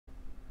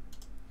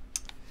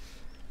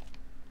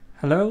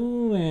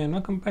Hello and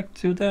welcome back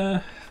to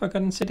the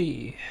Forgotten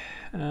City.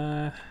 What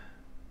are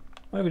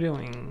we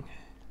doing?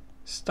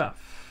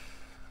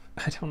 Stuff.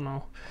 I don't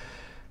know.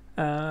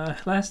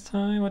 Last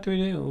time, what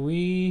did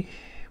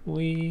we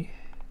do?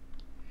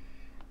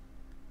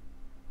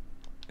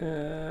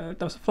 There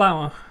was a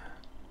flower.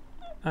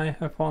 I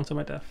have fallen to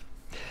my death.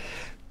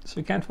 So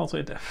we can't fall to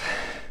your death.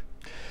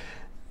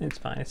 It's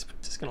fine, it's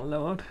just gonna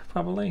load,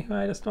 probably,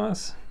 right, as it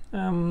was.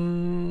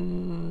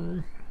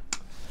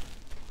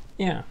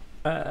 Yeah.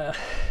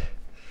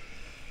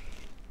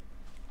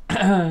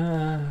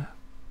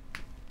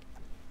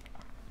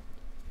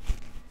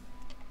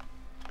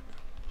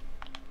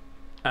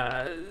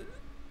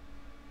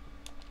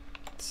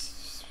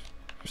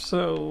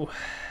 So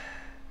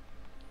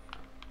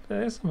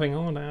there's something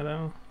on there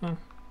though. Huh.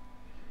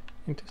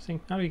 Interesting.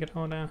 How do you get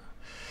on there?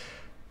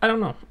 I don't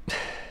know.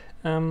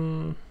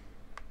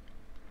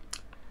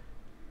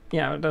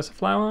 Yeah, there's a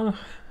flower.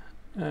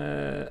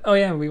 Oh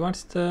yeah, we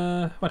watched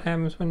what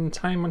happens when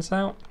time runs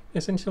out,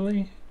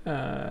 essentially.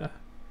 And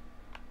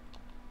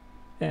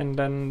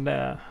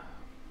then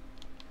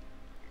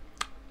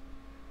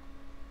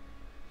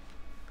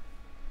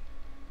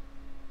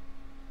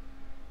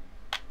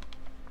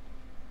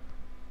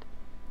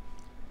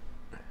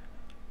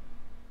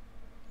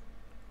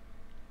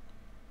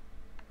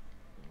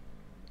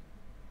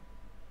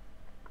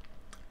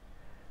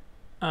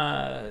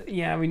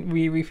yeah,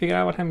 we figure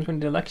out what happens when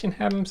the election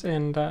happens,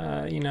 and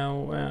you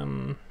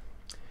know,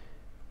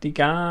 the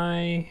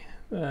guy,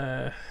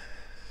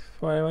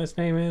 whatever his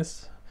name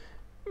is,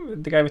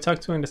 the guy we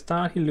talked to in the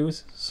start, he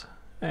loses,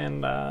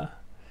 and the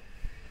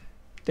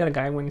other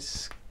guy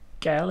wins.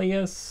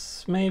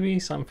 Gallius, maybe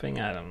something,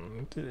 I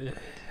don't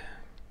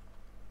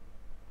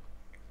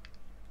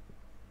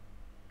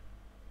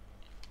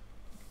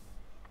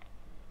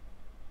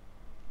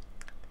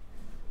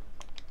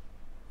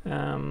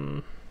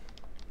know.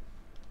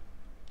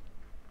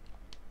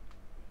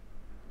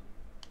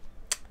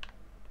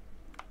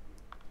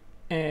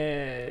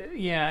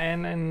 Yeah,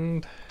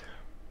 and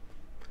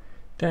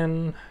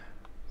then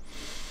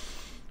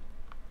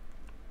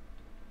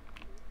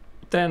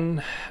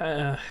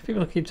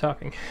people keep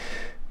talking.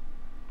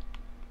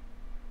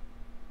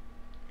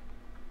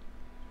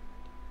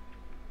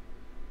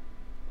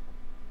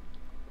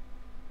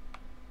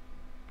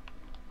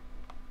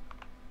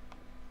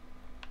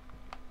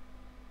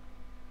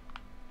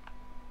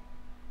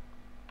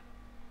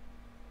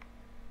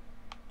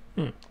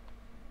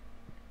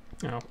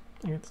 No,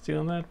 I get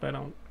stealing that, but I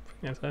don't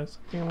think that's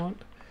something I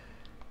want.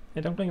 I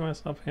don't bring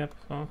myself here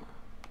before.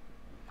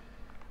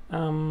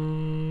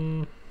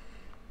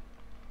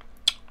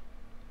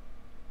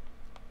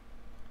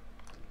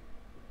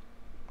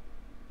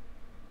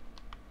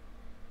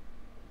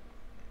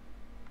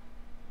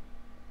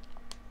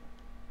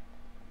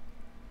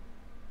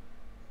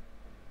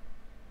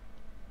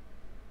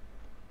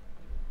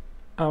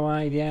 Oh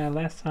right, yeah,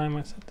 last time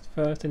I said it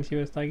first and she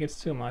was like, it's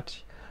too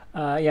much.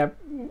 Yeah,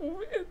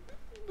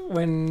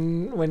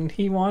 when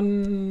he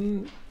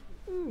won,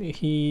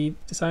 he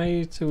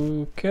decided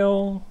to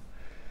kill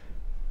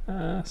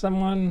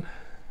someone.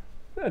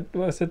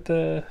 Was it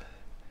the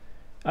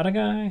other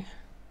guy?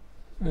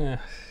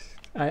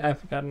 I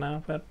forgot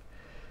now, but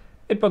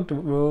it broke the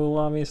rule,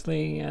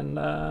 obviously, and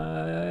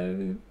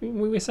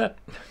we were set.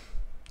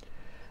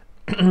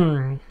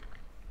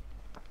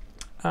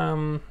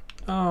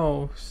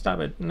 Oh, stop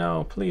it.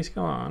 No, please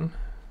go on.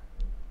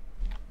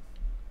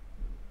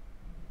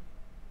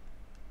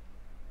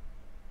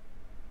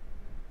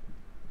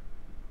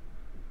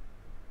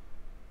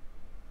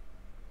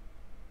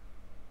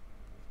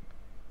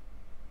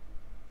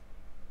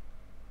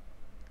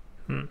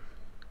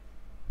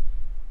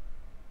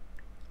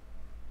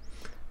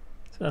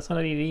 So that's not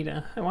a need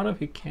either. I wonder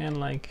if you can,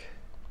 like,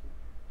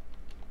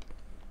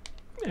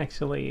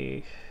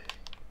 actually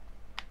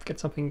get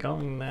something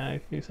going there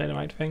if you say the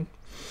right thing.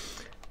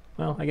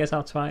 Well, I guess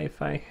I'll try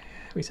if I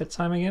reset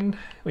time again,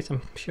 which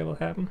I'm sure will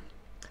happen.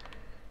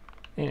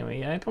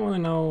 Anyway, I don't really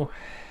know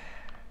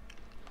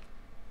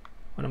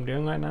what I'm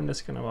doing right now. I'm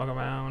just gonna walk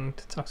around,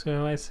 talk to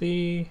who I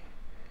see.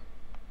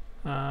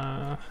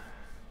 Yeah.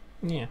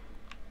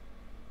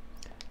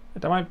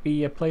 There might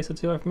be a place or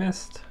two I've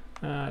missed.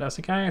 There's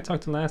a guy I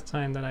talked to last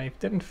time that I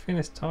didn't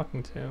finish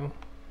talking to.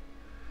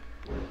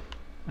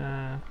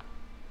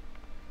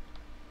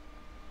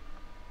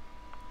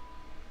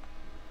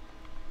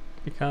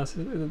 Because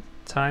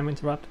time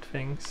interrupted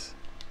things.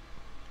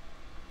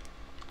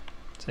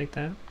 Take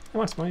that. How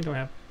much money do I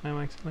have now,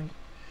 actually?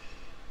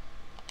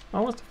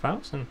 Almost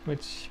 1,000,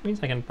 which means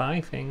I can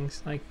buy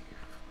things. Like,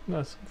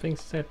 there's some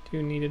things that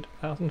you needed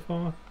 1,000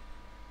 for.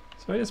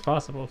 So it is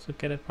possible to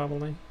get it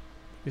probably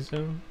pretty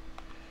soon.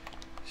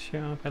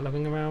 Sure, by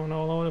looking around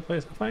all over the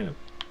place, I'll find it.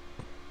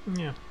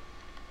 Yeah.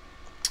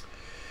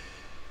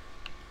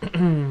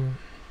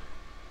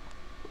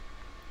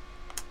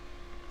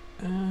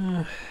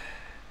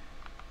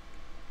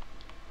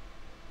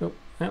 Oh,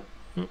 yep.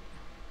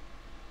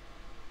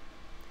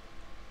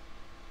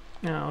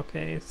 Yeah,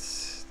 okay,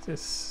 it's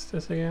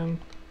this again.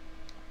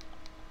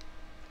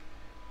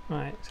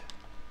 Right.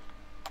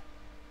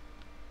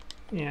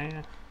 Yeah,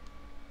 yeah.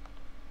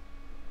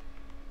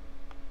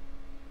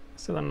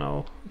 Still don't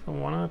know if I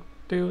wanna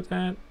do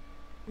that.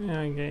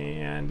 Okay,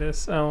 yeah,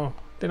 this. Oh,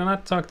 did I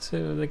not talk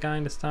to the guy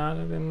in the start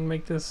and then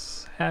make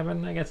this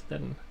happen? I guess it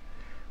didn't.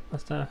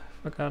 Must have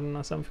forgotten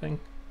or something.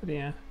 But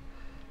yeah,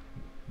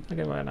 I'll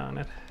get right on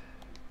it.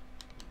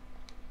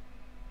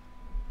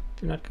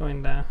 Do not go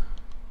in there.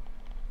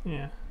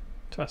 Yeah,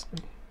 trust me.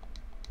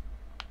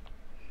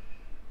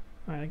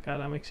 Alright, I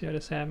gotta make sure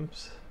this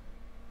happens.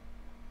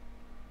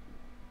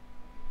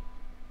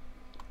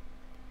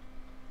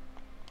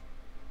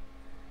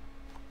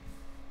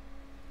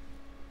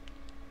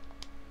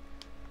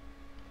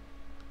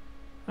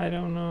 I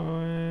don't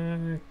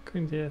know.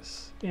 Could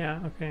yes.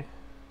 Yeah. Okay.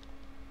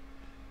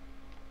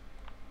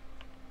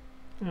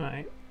 All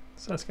right.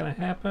 So that's gonna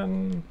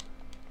happen.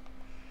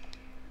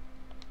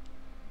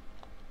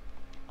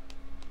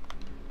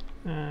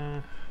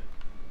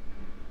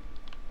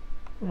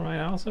 Right.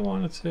 I also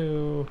wanted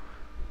to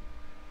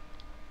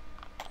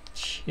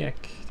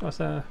check. There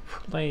was a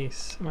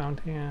place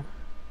around here.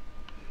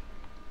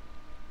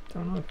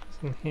 Don't know if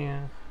it's in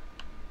here.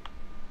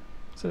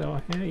 Is it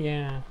over here?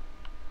 Yeah.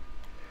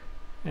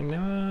 I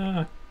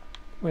never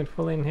went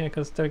fully in here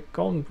because the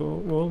golden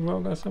rule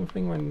broke or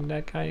something when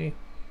that guy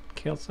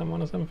killed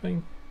someone or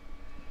something.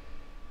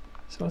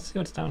 So let's see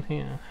what's down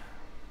here.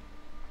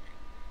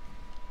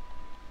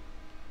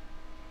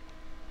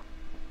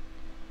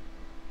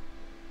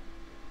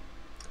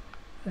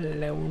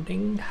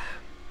 Loading.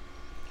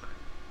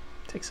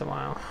 Takes a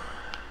while.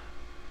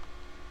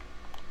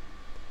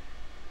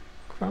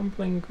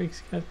 Crumbling Greek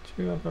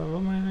statue of a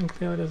woman, and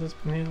clearly this has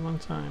been here a long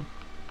time.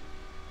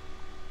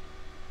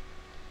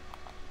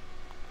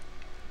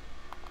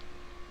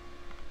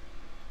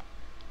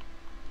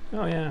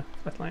 Oh yeah,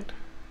 flatlight.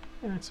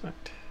 Yeah, that's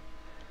right.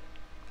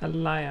 A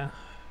lyre.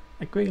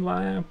 A Greek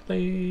lyre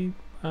played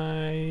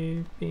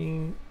by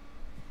being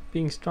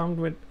strummed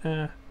with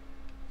a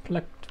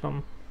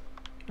plectrum.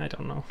 I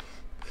don't know.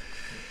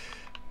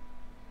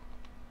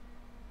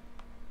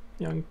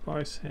 Young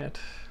boy's head.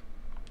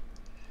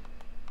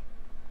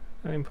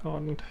 Very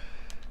important.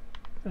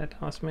 That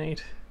was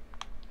made.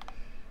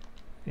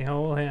 The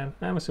whole head.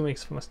 I'm assuming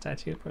it's from a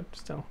statue, but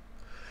still.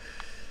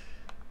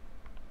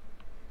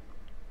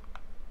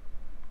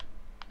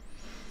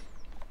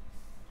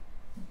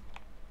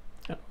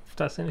 I don't know if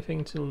there's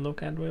anything to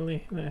look at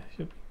really. I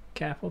should be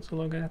careful to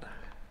look at.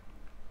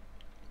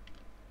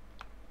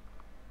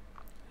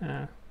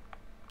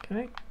 Can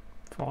I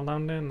fall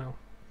down there? No.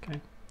 Okay.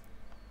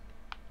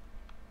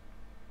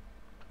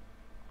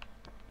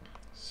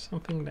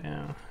 Something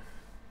down.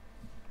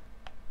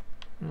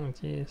 Oh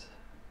jeez.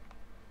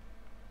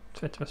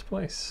 Treacherous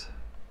place.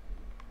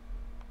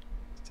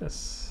 What's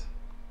this?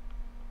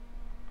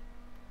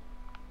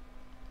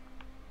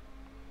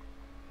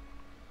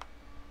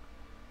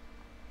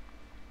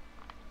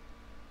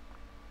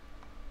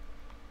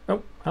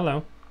 Oh,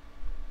 hello.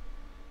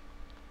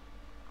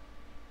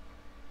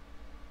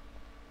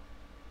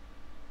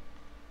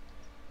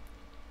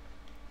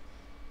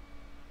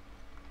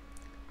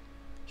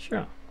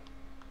 Sure.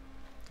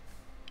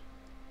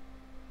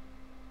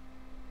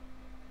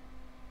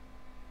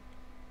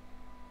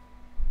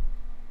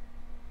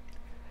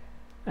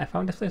 I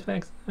found this place by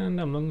accident.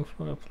 I'm looking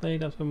for a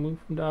plate that's removed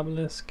from the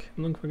obelisk.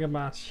 I'm looking for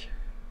garbage.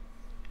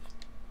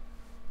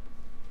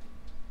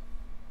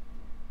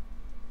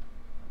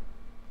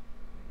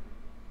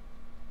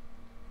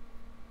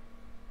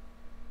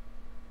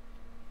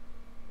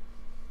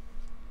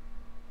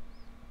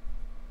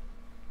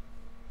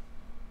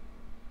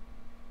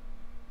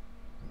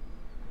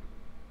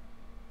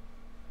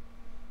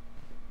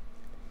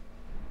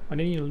 Why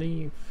didn't you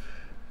leave?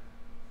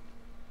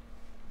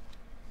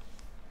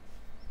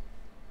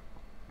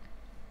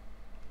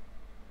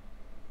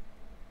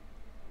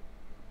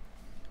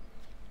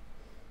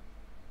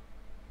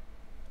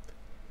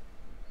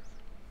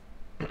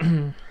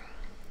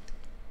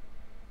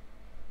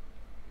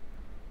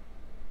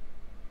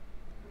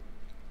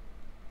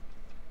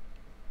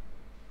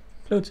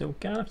 Pluto,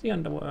 god of the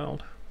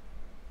underworld.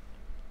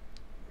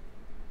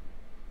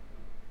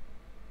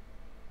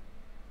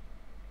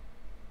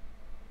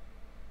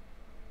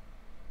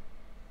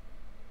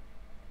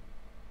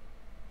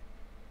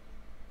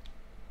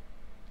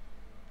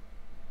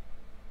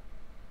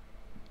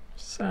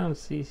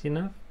 Sounds easy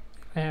enough.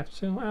 If I have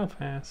to, I'll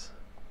pass.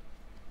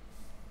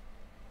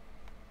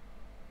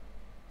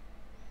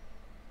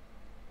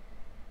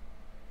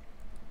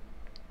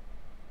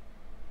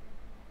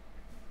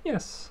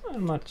 Yes,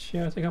 I'm not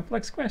sure it's a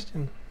complex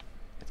question.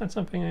 It's not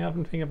something I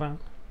often think about.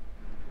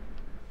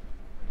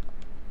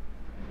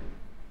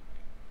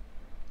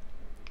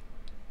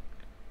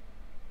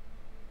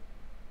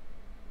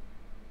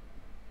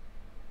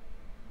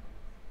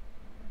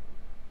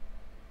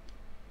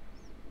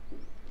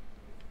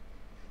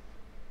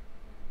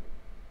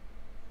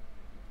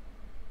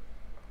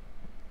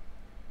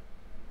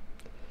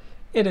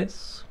 It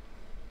is.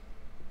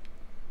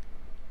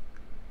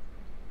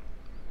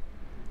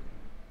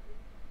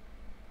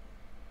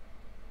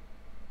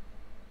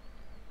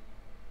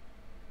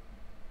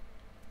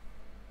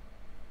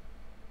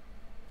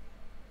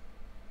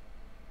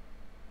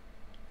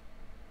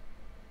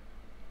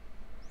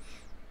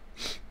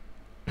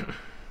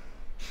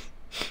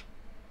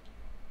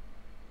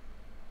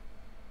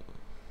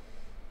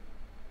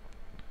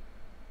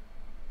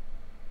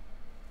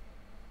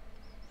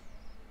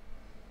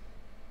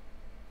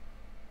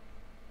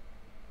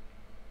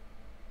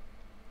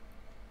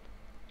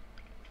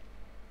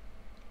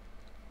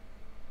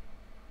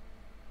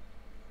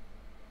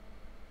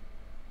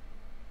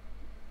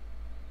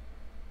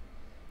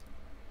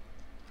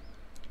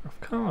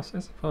 course, I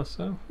suppose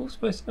so. Who's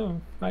supposed to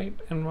know right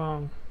and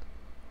wrong?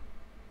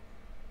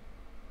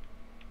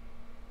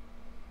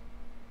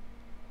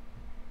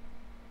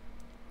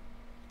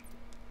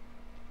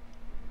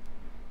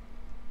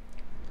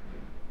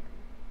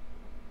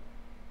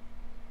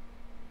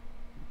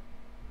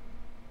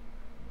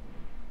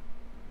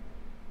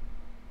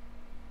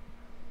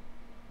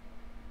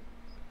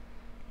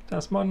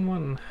 That's more than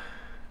one.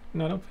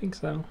 No, I don't think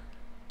so.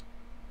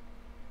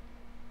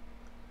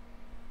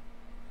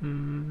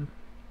 Hmm.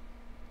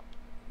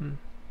 Hmm.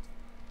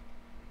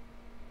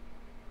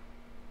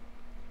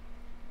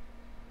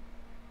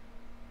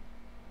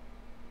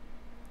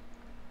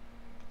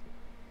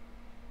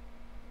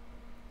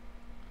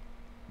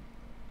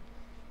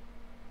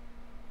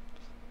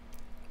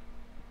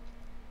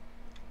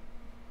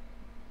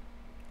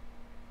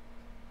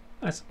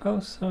 I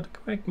suppose so. The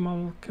correct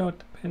moral code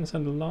depends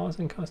on the laws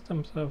and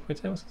customs of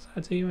whichever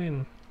society you're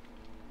in.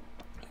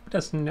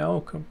 There's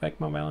no correct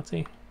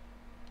morality.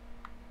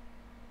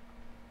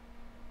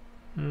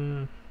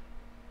 Hmm.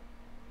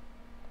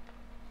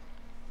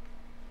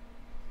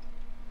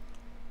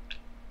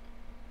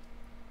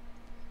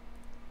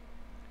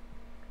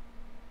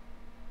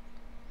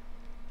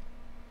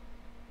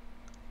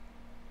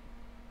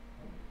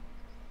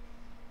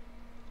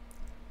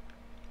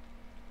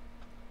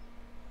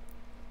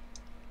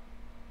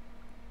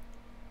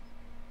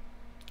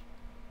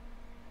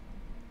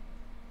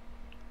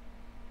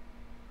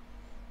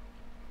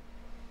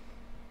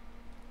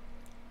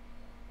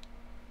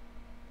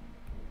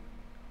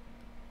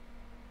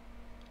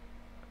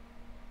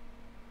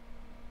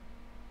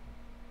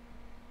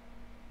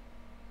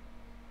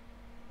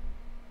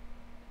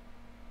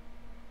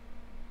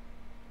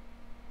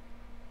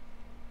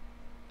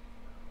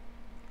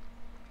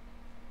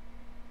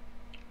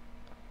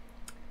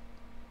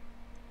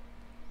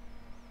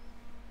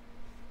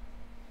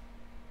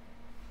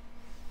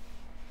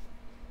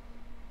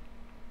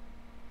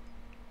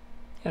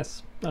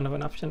 Yes,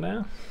 another option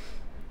there.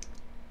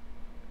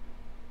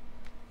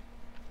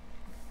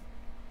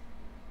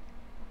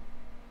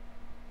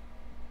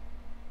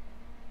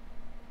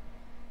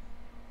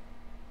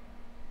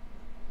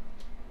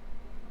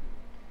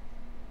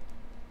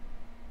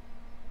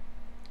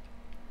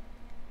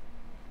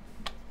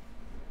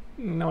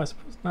 No, I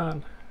suppose not.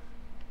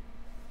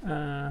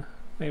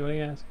 Wait, what are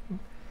you asking?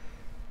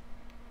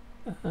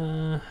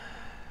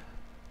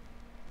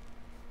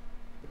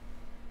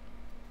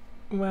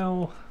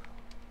 Well,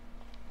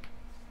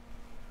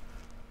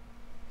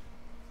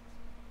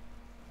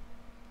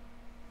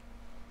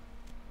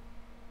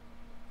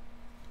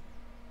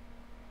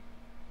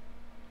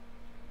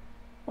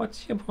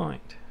 what's your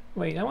point?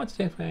 Wait, I want to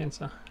take the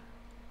answer.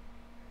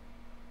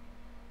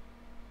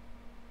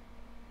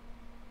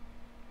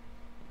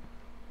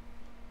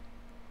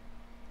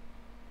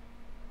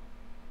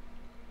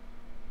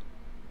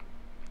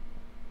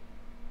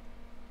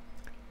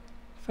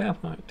 Fair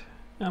point.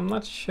 I'm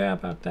not sure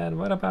about that.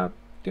 What about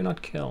do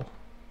not kill?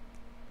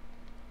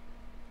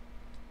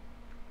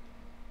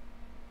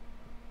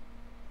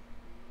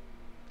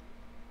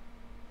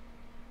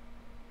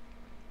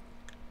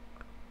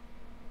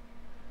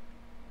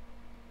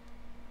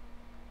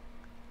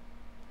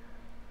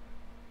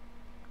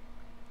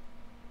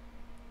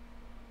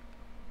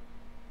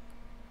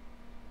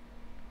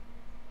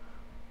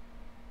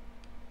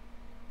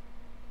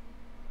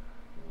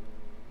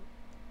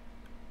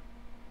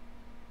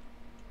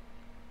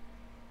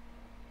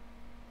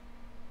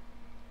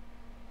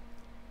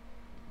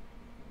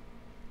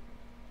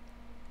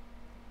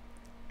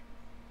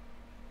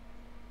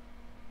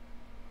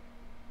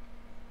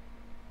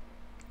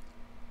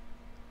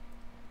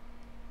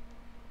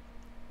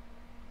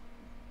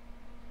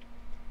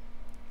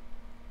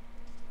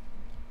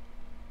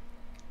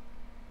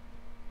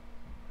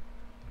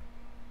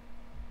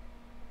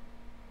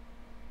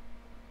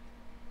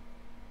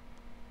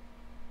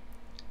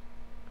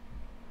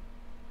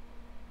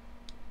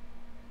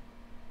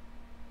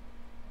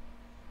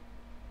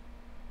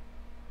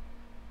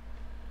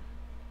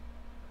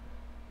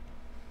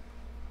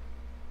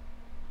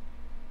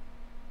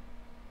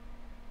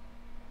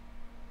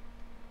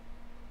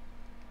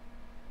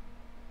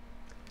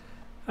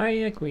 I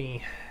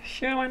agree.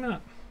 Sure, why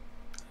not?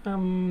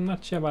 I'm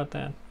not sure about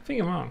that. I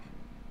think I'm wrong.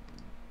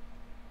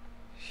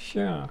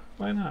 Sure,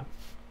 why not?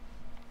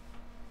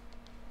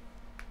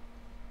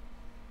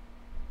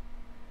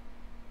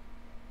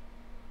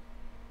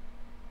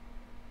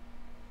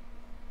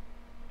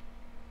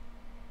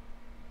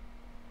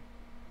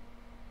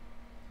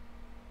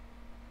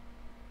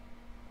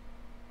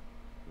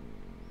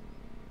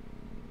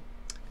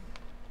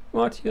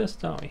 What's your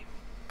story?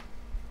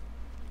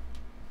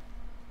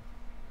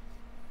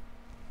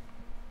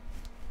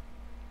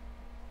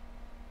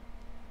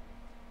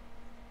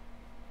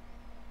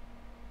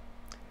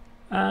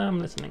 I'm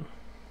listening.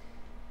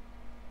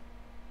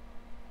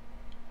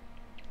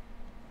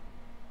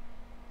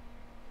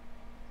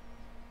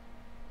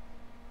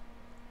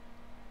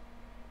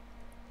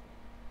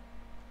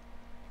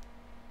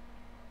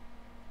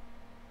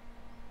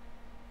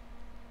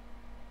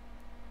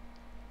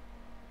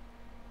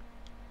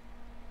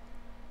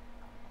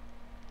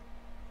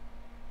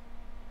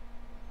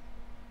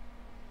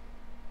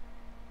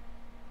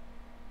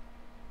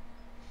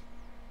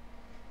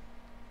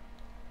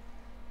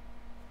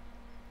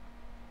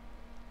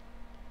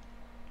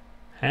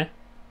 Huh?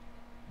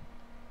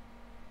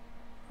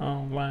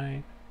 Oh,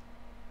 right.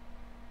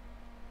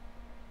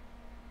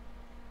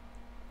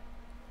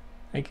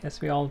 I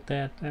guess we all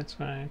dead, that's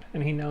right.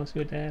 And he knows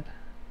we're dead.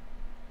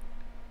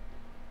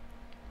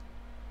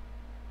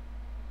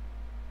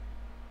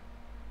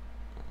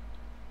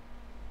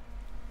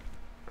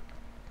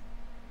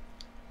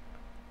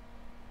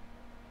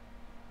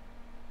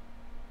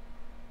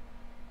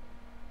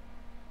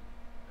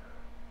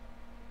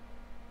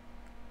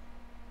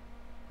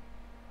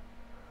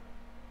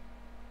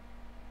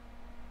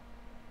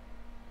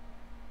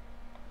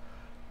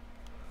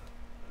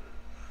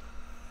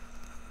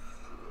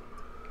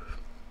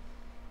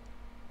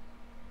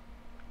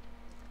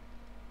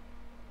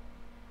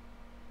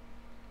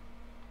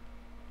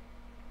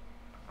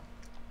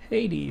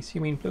 Hades,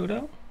 you mean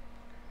Pluto?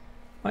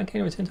 Why can't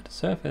you return to the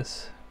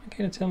surface? Why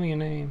can't you tell me your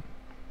name?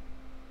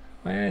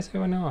 Where is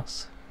everyone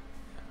else?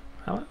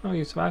 How oh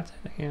you survived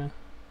it here?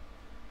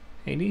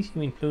 Hades,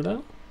 you mean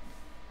Pluto?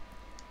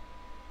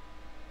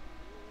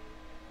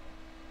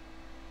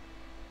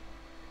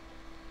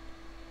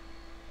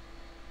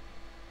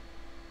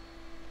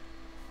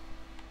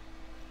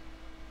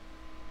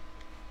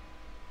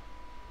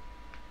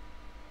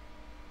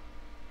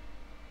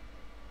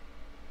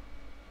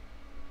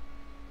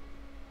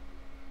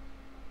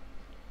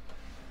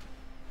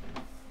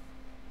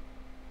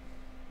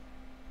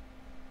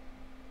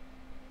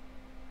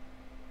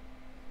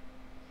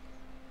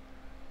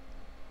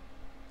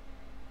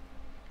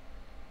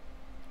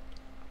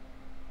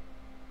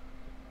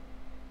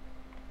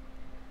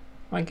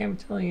 Why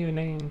can't I tell you your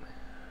name?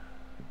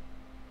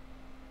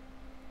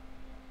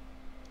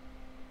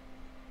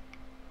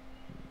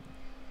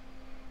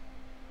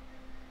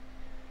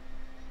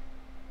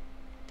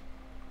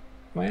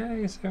 Where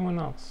is everyone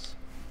else?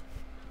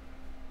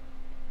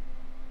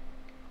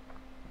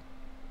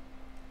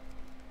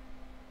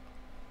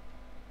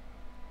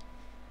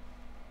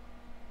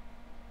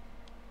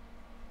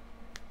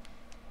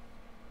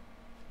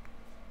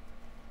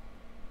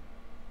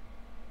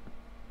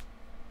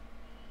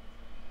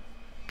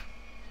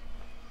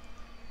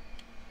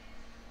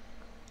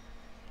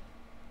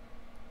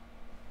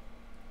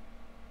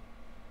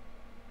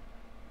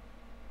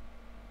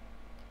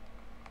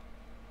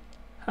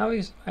 How are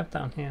you survived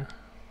down here?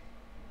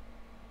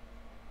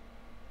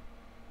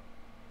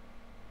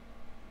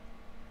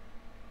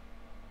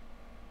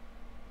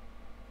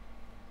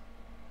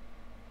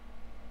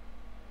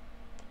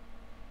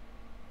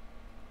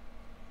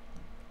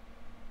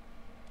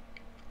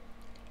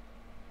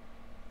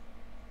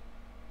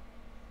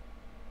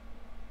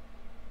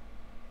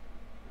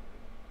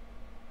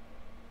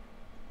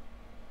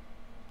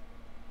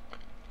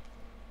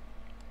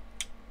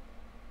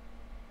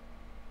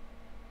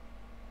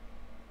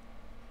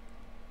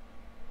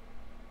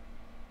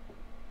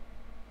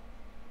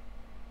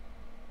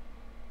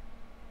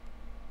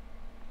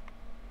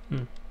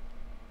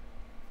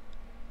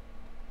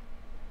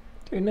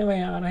 Do you know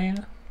way out of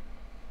here?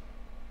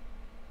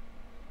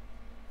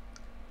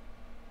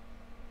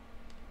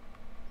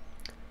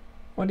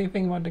 What do you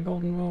think about the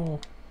golden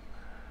rule?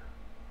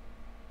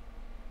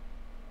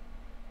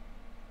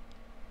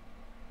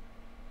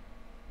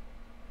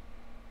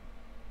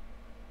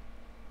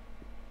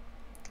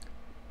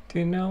 Do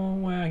you know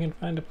where I can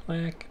find a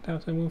plaque that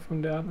was removed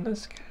from the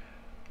obelisk?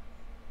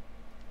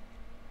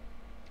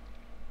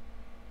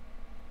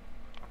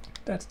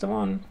 That's the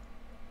one.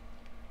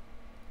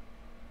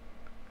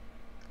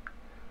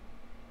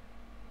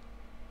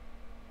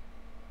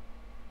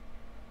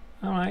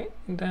 Alright,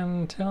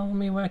 then tell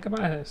me where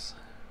Kabbalah is.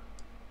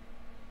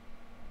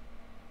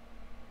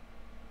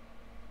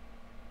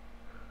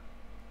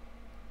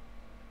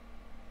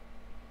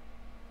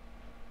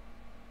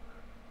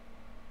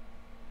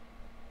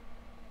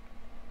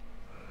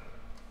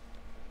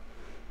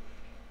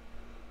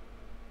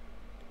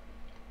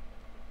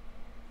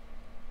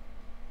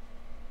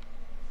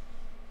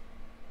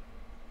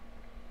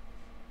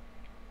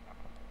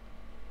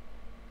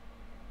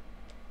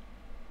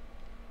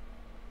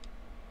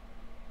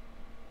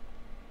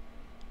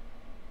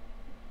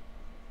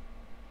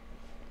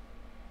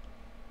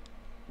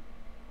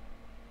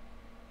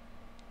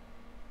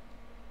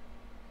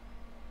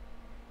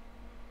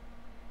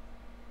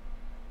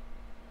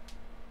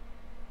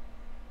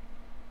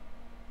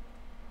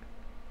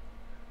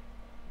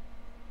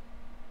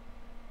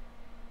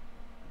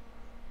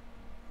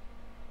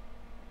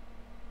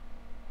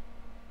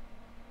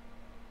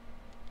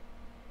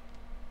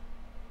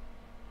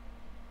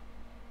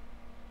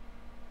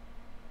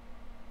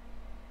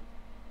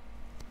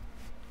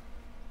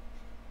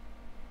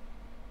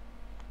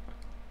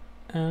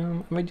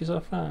 I made you so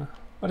far.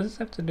 What does this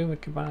have to do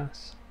with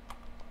Kabbalas?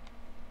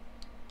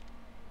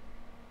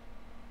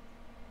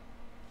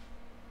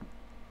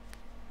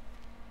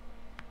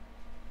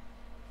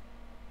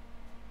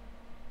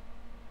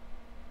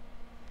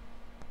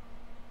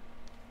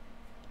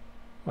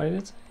 What did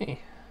it say?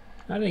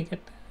 How did I get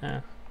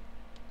there?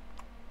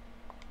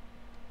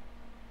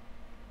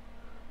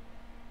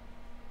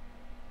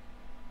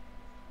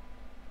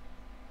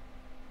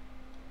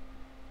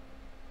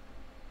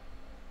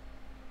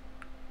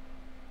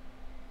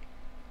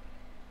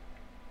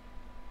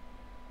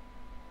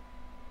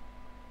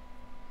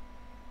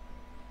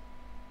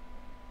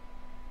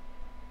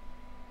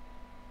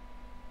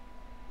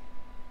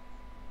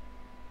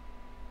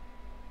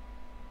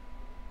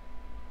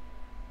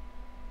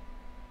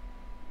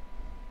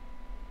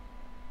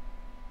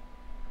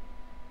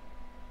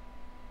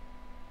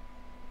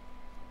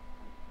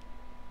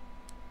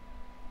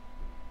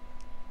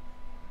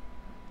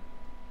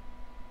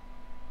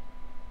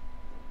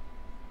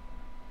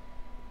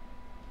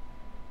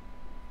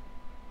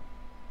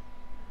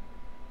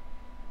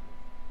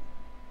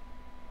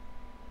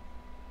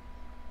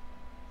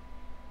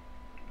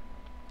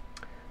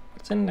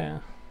 What's in there?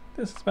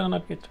 This better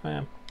not be a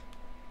trap.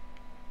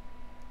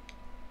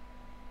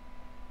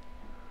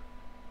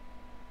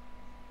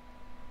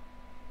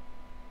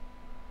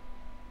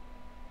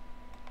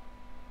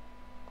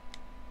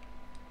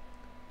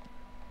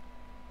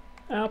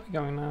 I'll be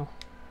going now.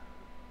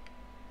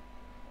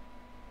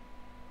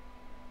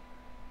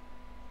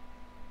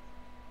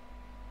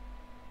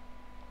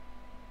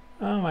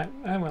 Alright,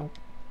 I will.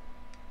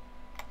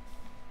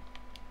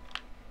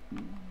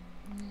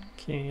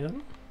 Okay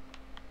then.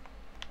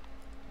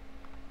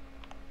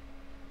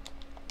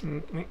 Oh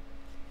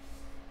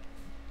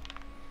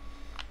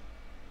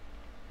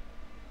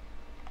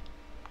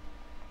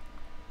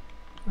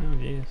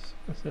jeez,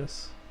 what's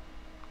this?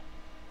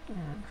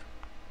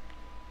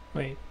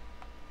 Wait.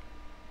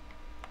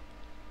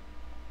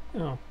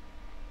 Oh.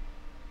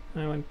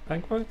 I went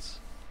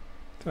backwards?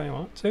 Do I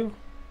want to?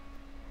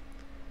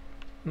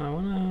 No, I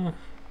wanna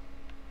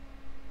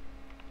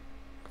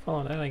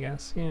follow that, I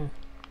guess, yeah.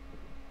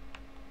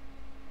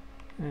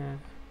 Yeah.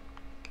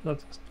 I'll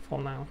just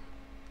fall down.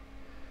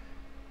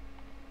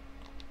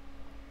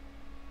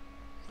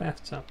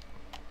 Left up.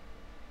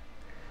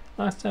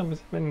 Last time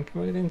was been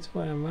converted into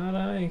a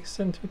rather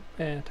eccentric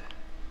bed.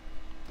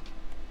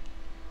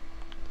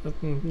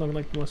 Doesn't look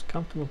like the most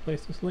comfortable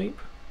place to sleep,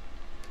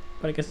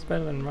 but I guess it's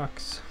better than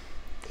rocks.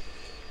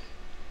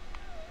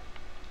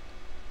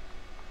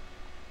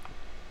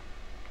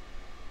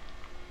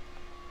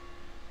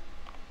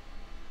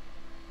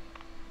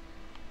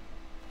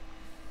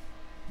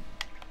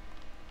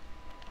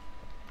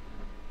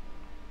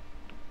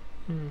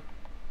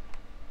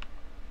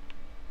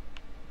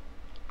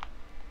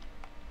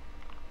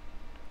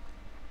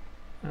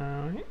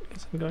 Alright,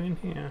 guess I'm going in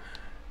here.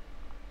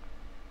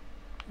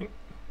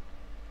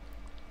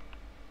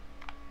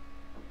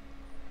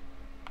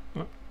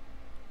 Oh.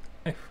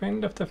 A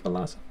friend of the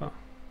philosopher.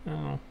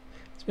 Oh,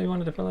 it's been one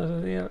of the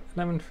philosopher's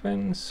 11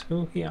 friends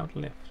who he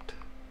outlived.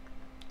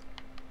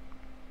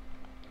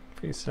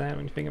 Pretty sad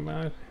when you think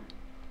about it.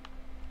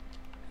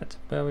 Had to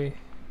bury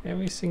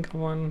every single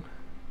one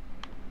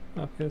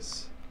of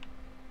his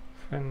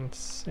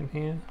friends in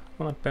here.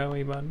 Well, not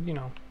bury, but you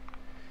know,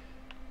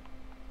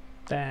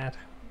 that.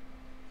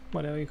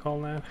 Whatever you call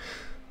that.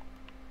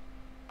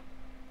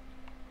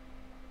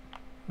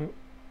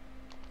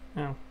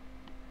 Oh.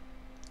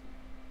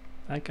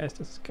 That guy's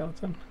just a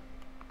skeleton.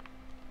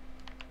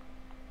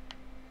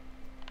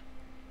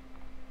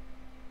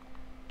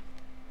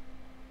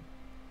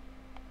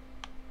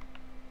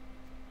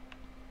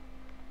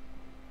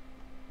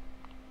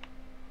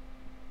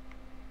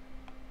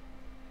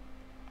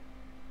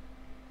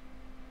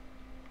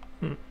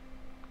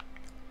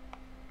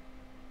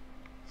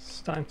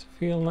 Starting to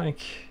feel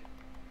like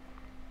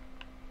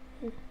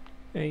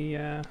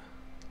a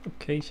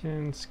location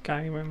in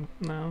Skyrim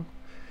now,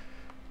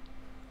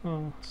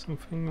 or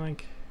something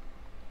like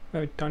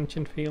very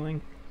dungeon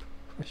feeling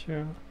for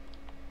sure.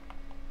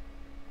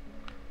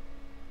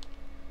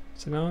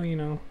 So now you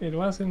know it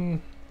was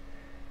a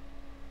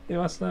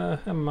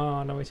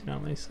mod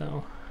originally,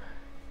 so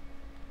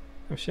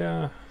I'm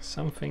sure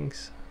some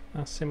things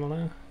are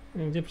similar.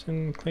 In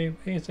Egyptian clay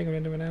base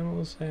decorated with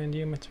animals and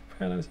geometric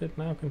patterns, it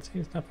now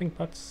contains nothing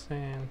but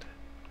sand.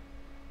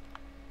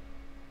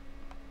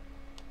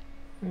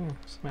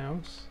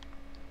 Smells.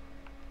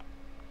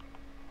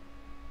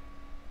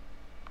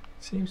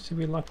 Seems to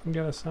be locked from the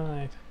other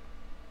side.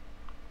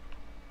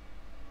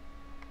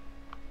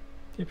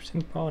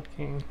 Egyptian board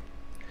game.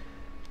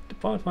 The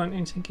board for an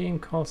ancient game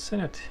called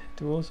Senate,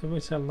 the rules of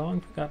which are long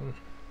forgotten.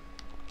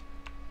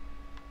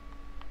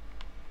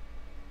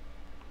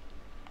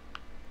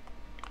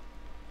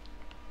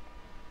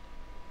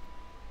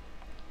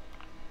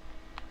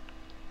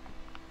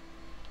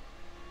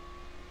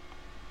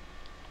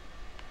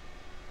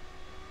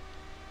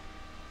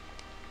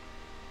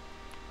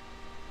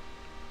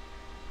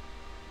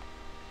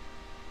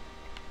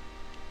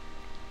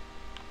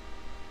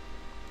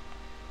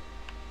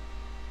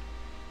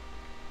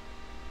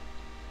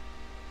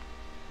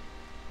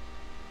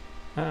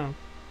 Oh.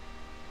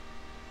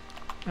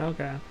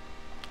 Okay.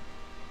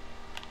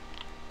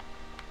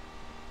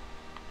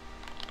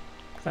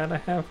 Glad I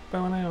have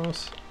bow and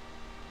arrows.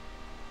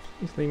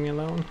 Please leave me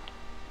alone.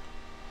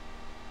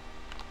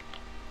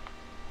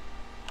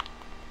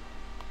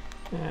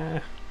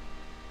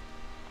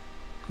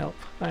 Help.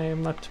 I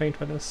am not trained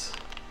for this.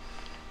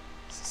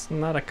 This is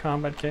not a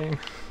combat game.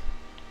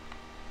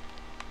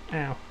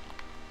 Ow.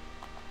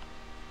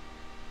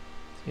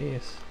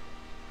 Jeez.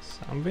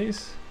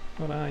 Zombies?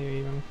 What are you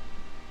even?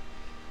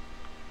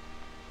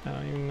 I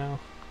don't even know.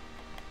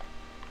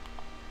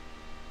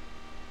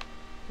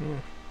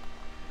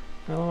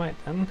 Alright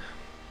then.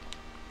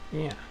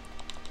 Yeah.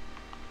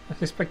 I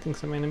was expecting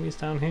some enemies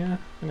down here,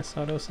 and I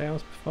saw those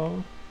arrows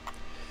before.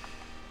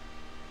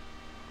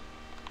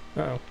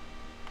 Uh-oh.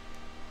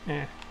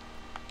 Yeah.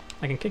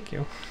 I can kick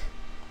you.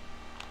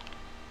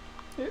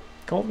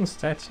 Golden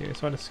statue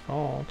is what it's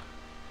called.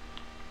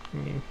 I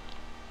mean,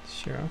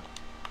 sure.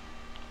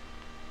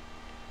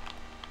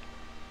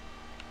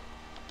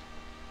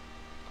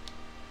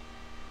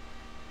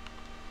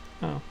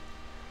 Oh.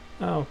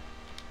 Oh,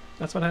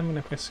 that's what happened when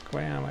I press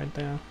square right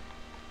there.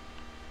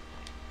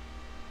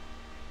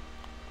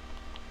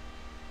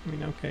 I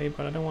mean, okay,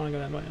 but I don't want to go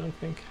that way, I don't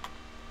think.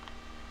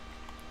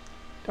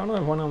 Don't know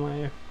if one of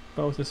my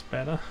bows is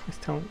better.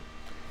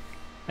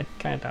 I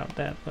can't doubt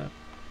that, but...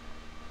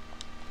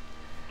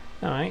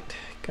 Alright,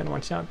 gotta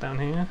watch out down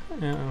here.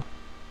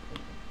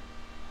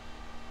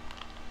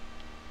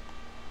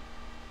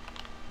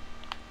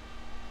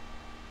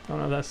 Don't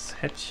know if that's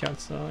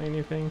headshots or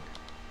anything.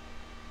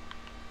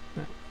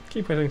 No,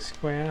 keep pressing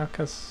square,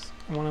 because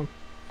I want to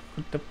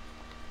put the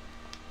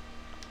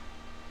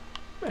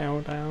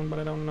arrow down, but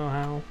I don't know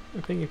how.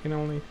 I think you can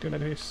only do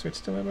that if you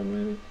switch the weapon,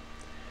 maybe?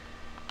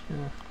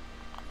 Yeah.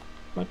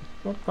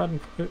 What button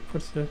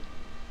puts the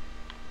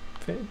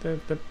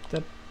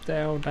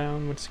arrow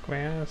down with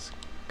squares?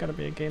 Gotta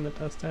be a game that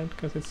does that,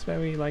 because it's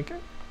very like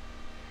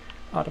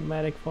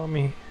automatic for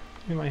me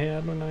in my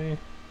head when I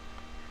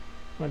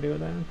do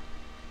that.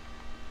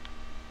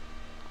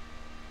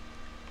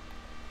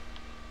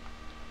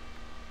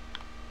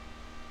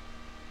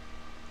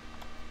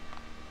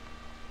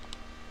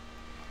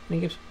 And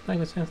it gives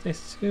language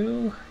translates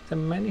to the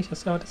many shall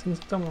serve the sins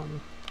of the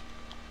one.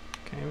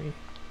 Okay, we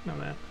know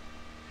that.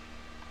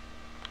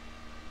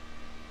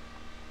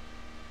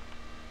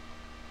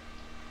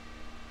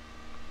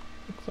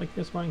 Looks like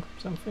this one from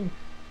something.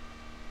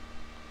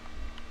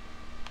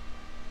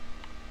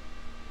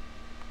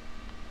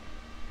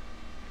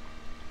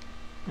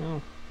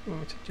 Oh,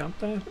 want me to jump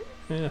there?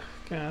 Ugh,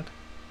 God.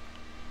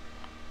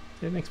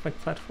 Didn't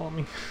expect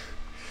platforming.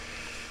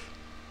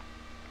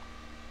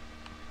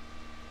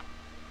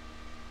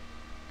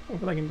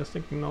 Hopefully I can just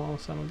ignore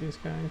some of these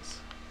guys.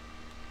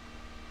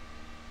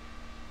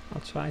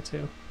 I'll try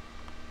to.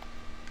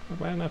 But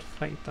why not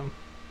fight them?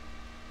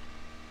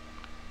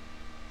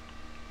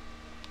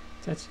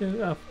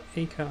 Statue of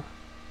Acre.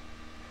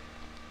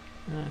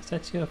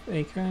 Statue of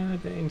Acre,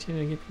 the ancient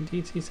Egyptian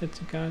deity said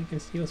to guard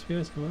against evil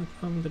spirits and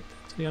welcome the dead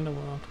to the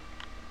underworld.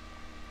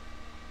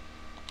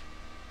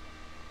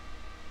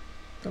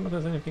 Don't know if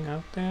there's anything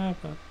out there,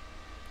 but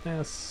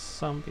there's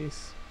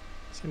zombies,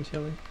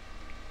 essentially.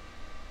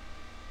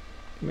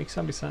 Make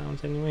zombie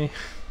sounds anyway.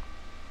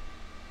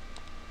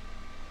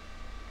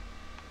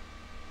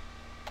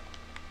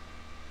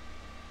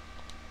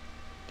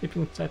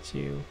 Egyptian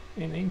statue.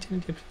 An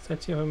ancient Egyptian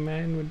statue of a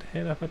man with the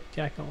head of a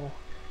jackal.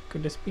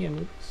 Could this be a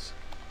moose?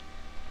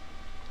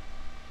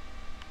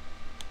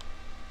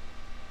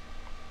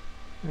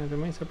 The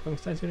remains of a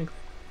statue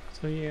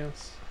for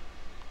years.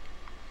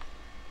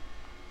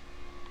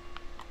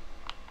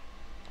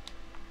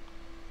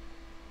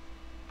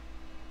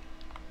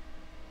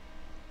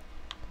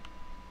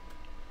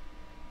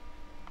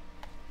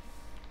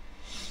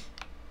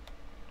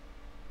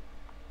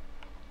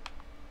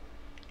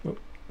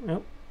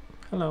 Oh,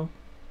 hello.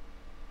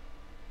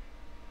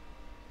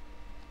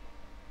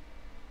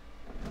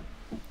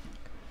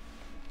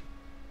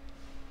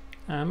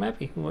 I'm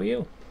Abbie. Who are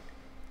you?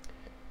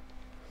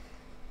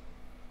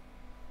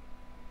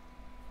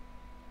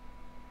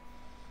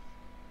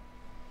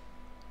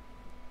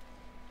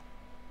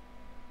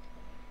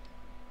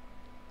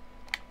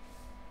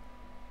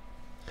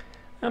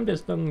 I'm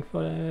just looking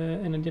for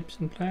an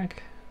Egyptian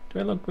plaque. Do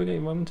I look really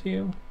important to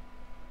you?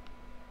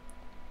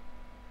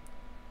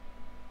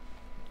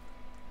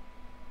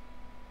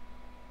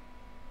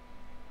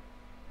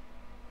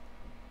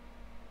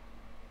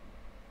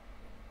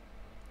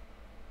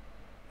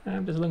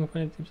 I'm just looking for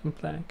an Egyptian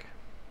plaque.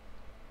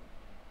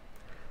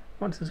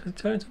 Once it's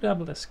returned to the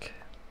obelisk.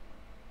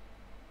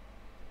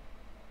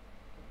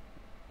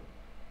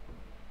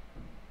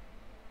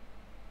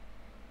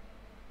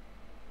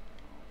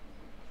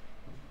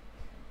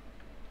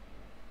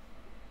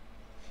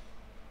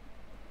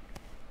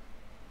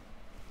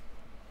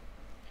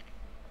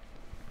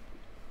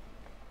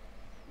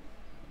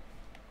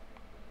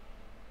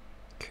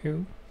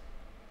 Cool.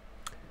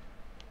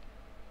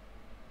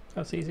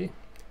 That's easy.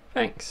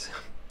 Thanks.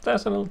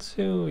 That's a little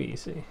too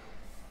easy.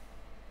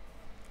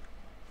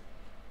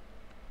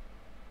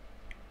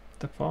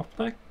 The fourth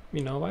plaque?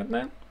 You know about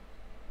that?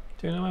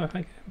 Do you know if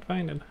I can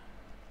find it?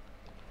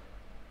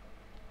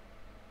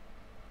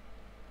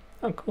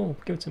 Oh cool,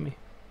 give it to me.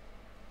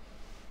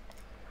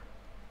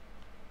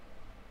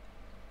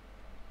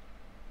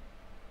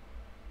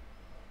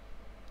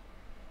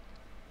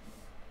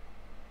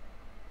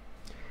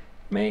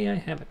 May I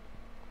have it?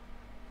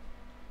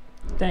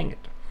 Dang it.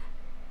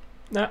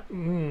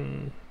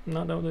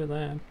 No, don't do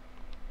that.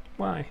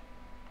 Why?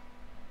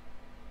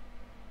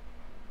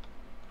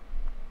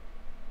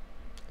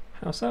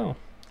 How so?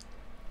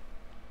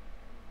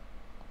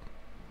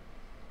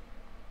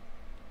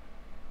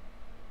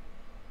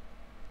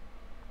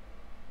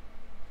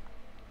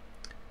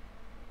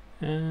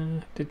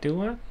 To do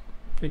what?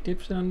 To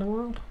Egyptian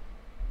underworld?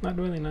 Not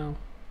really, no.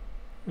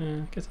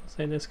 I guess I'll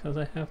say this because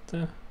I have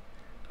the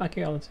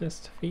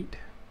archaeologist feat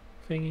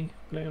thingy,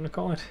 whatever you want to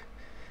call it.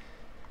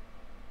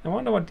 I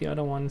wonder what the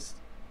other ones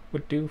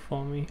would do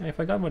for me. I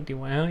forgot what they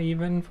were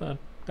even, but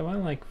there were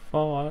like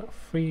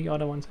three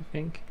other ones I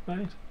think,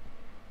 right?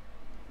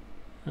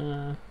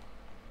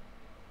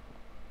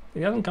 It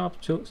doesn't come up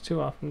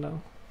too often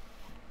though.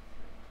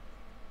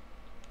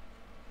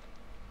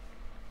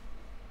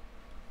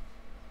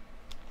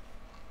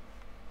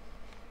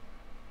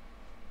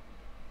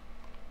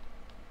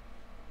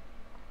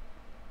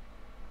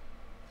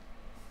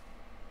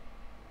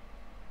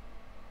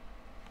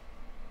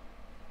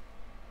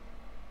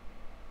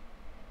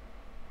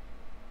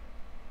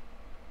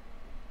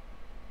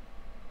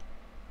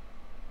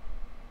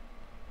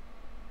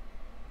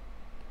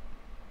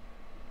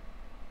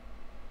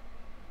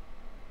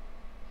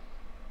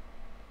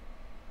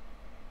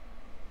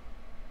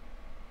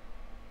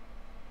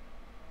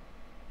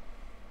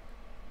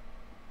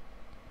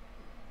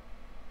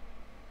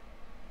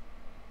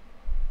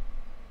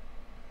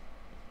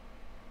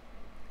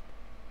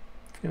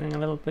 Feeling a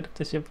little bit of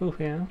déjà vu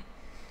here.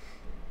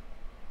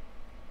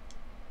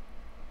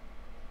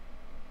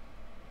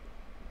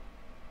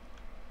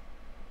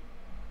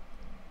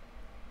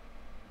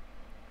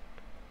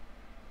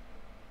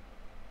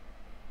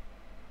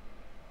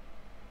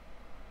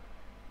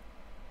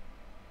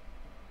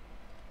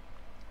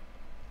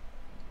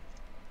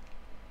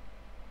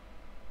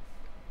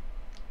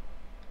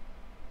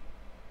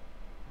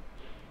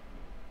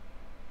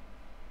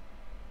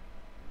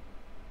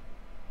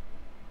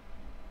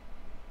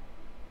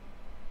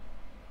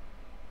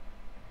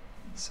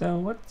 So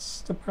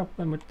what's the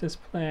problem with this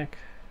plaque?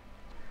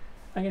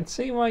 I can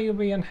see why you'll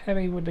be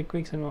unhappy with the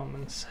Greeks and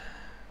Romans.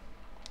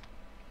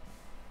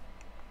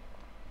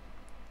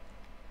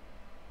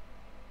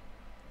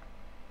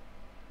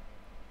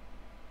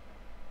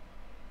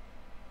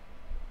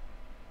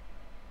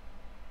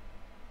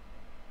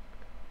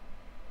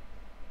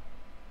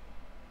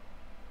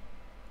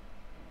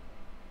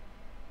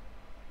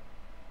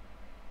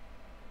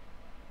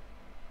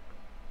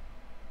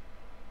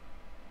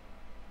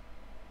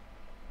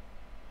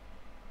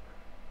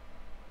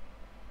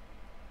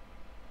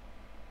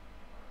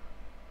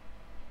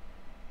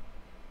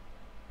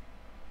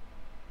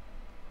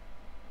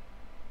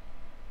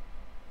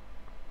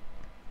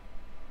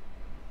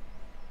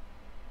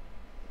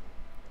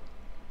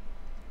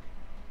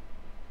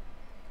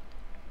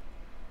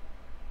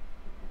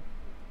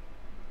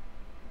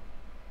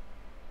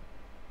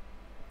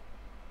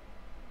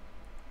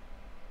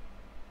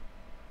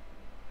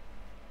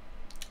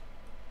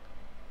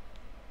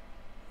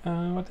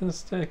 What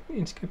does the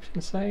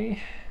inscription say?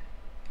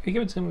 If you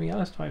give it to me,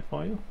 I'll try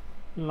for you.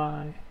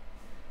 Lie.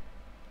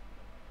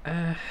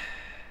 Yeah.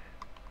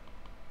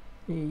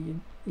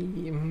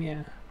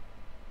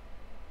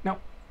 No.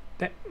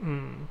 That.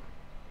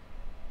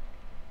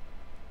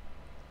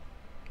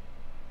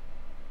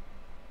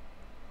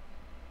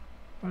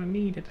 I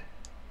need it.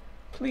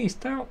 Please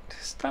don't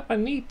stop. I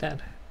need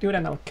that. Do it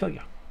and I'll kill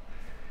you.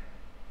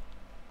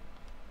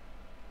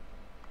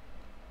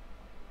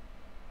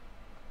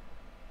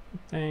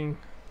 Dang.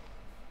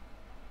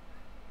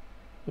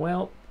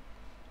 Well,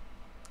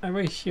 I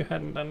wish you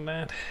hadn't done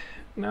that.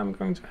 Now I'm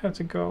going to have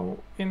to go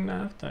in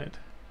after it.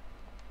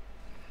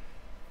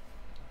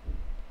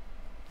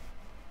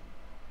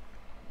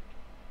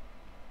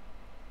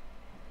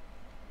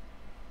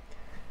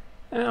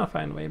 I'll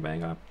find a way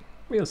back up.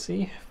 We'll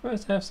see.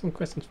 First I have some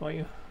questions for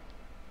you.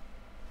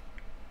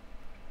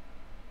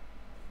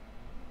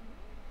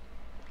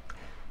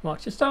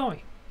 What's your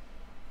story?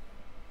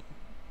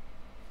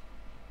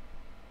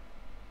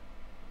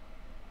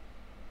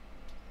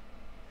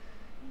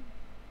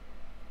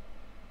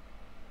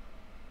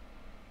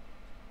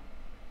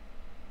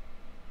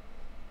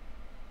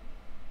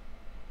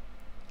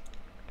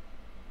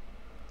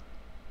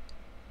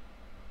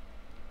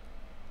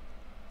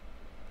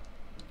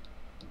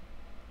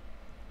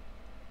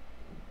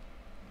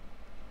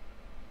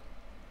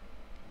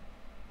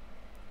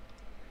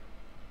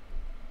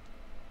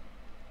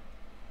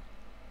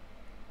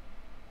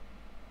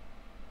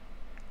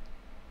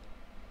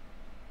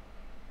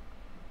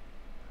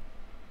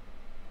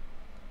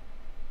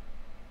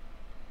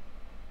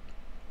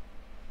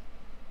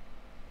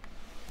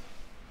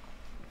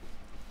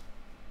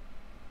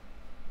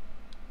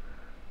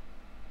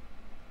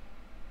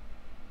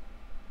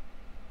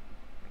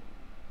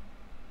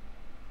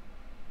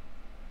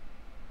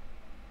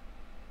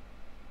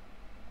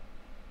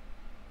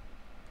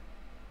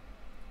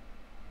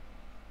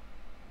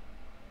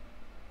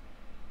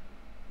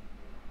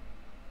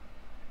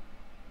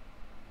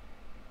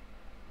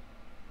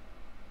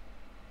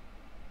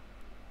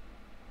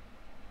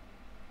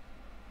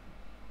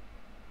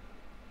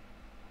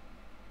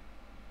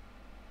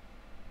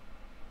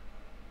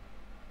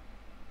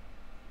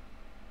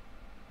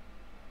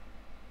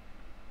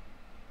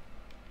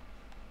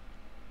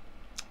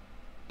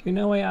 Do you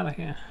know a way out of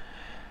here?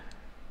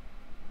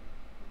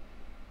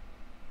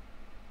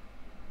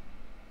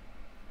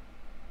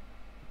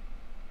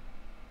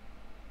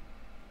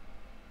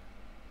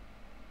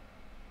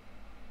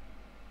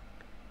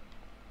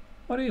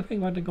 What do you think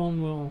about the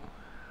golden rule?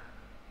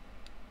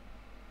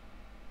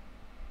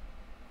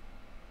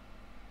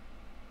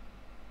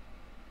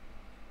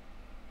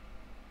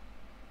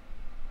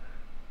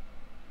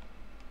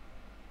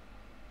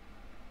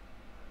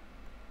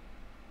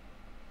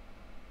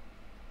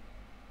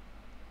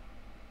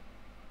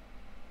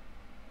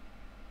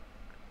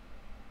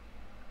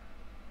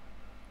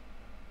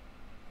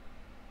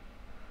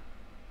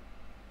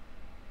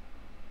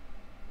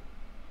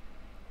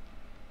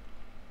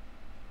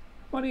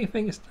 What do you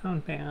think is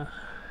down there?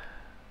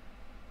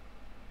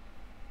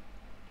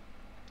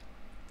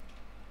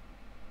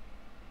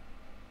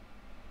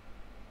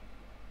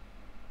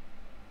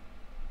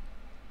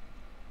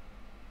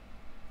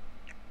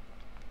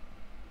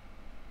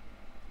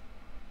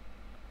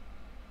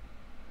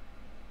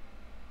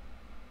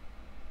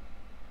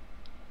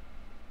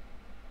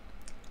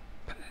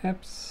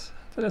 Perhaps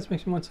so that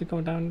makes me want to go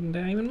down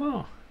there even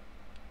more.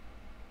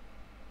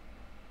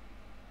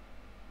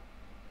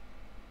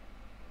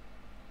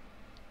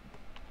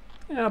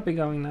 Yeah, I'll be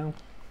going now.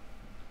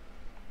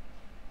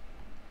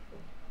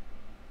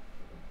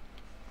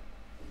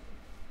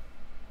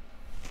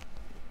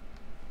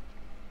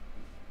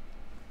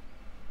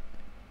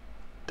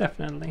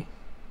 Definitely.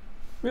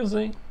 We'll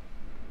see.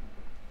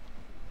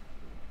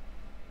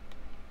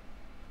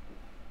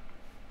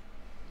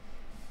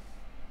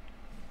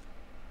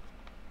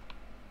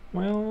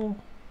 Well,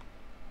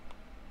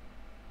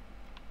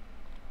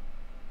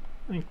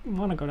 I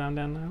want to go down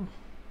there now.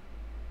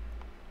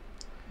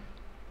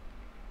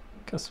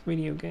 Because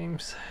video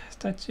games.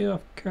 Statue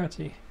of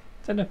Curti.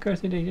 Statue of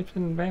Curti, the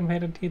Egyptian vampire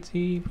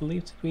deity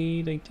believed to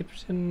be the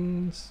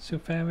Egyptians to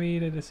ferry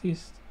the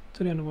deceased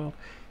to the underworld.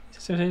 It's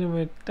associated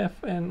with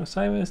Death and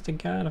Osiris, the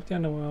god of the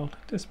underworld.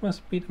 This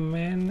must be the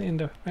man in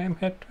the ram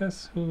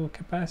headdress who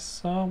Kabas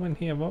saw when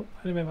he awoke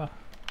by the river.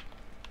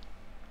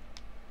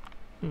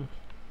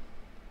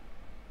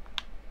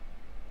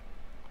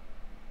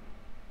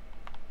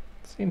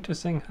 It's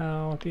interesting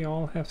how they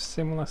all have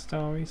similar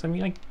stories. I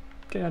mean, like,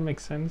 that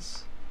makes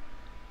sense.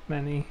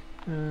 Many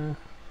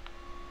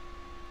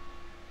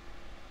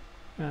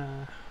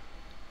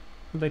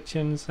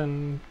religions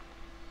and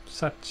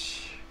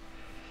such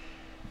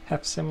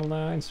have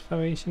similar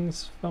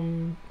inspirations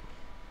from,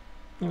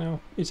 you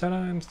know, each other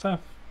and stuff.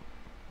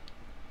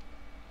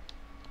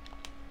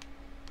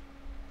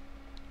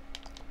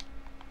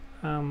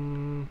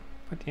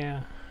 But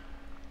yeah.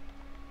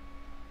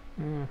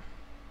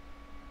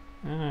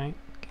 Alright,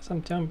 guess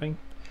I'm jumping.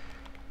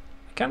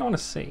 I kinda wanna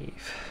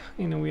save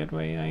in a weird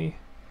way.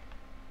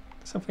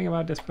 Something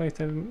about this place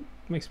that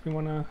makes me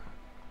wanna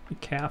be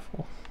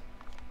careful.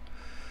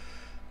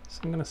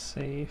 So I'm gonna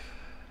save.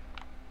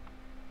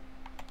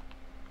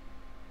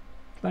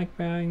 Like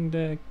wearing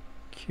the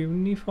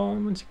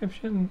cuneiform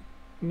inscription.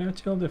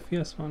 Nurture the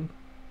fierce one.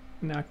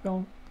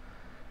 Nakvel.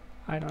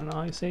 I don't know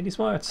how you say these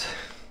words.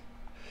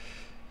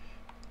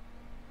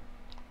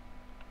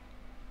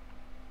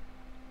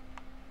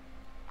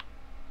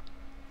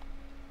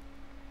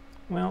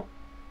 Well,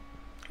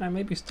 I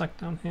may be stuck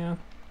down here.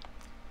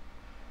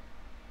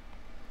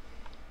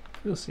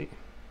 We'll see.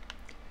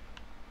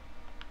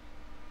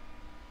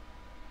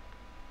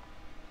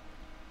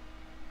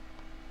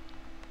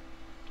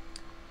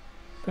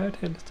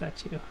 Bird-head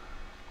statue.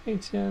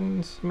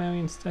 Ancient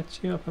Sumerian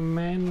statue of a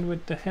man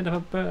with the head of a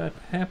bird.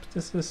 Perhaps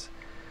this is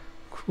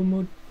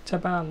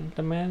Kumutabal,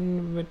 the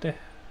man with a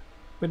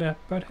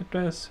bird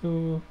headdress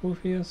who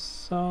Rufus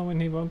saw when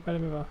he walked by the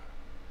river.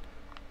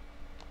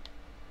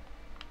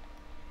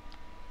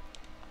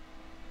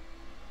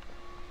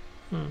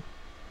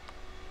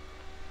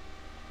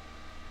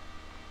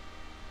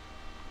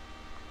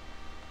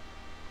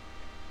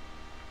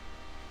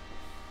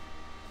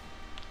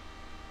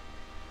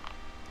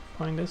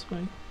 Going this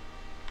way.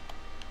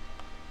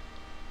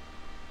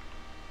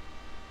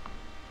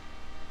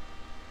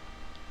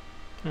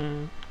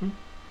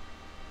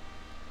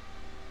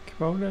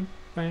 Quoted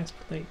brass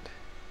plate.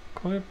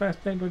 Quoted brass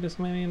plate with the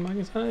Sumerian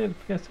markings on it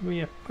appears to be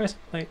a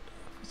breastplate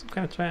for some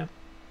kind of trap.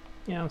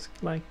 Yeah, it's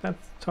like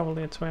that's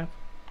totally a trap.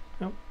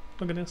 Oh,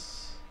 look at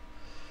this.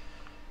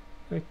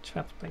 Very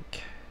trap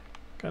like.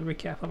 Gotta be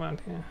careful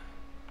around here.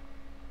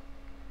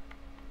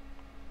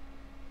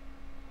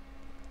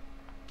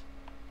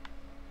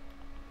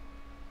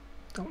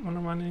 Don't want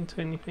to run into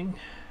anything.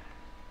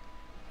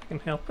 I can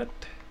help it.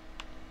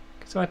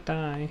 Because if I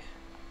die,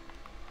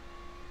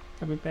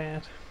 that'd be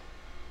bad.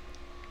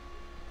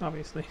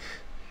 Obviously.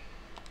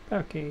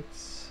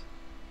 Barricades.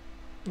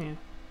 Yeah.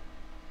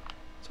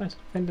 Trying to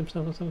defend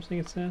themselves or something,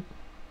 it said.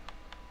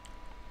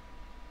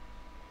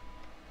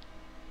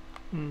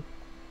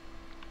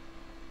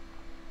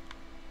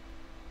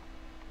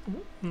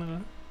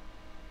 No.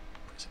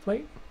 Press a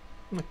plate.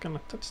 I'm not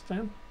gonna touch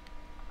that.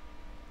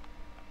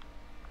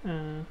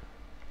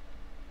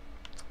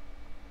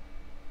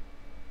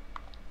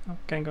 Oh,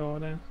 can't go over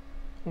there.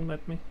 Won't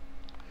let me.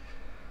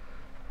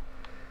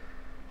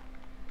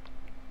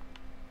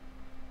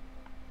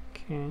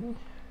 Okay.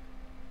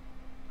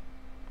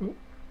 Ooh.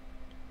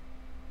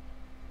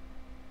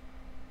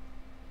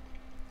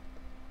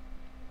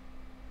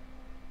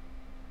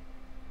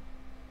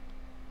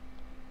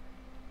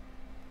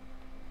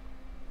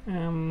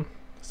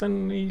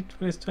 Sudden need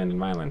for this trend in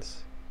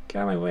violence. Get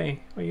out of my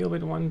way, or you'll be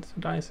the one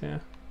who dies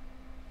here.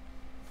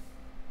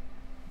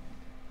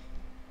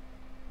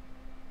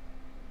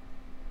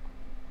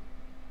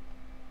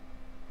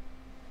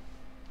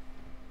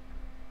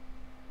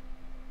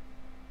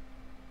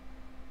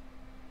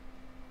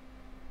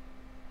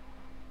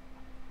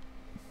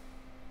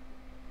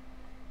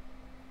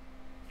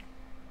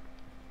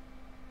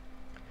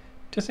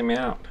 Just hear me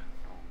out.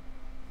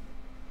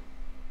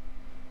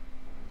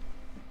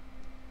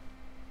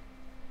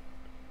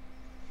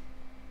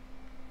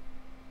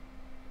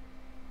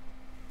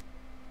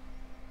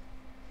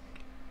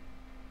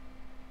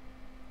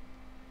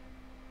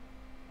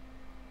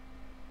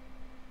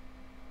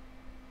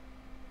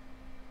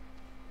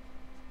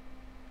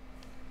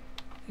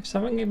 If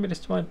something can be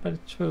destroyed by the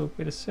truth,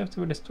 it deserves to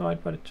be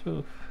destroyed by the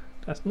truth.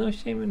 There's no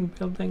shame in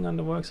building on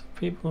the works of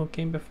people who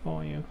came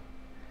before you.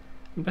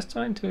 I'm just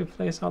trying to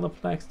replace all the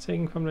flags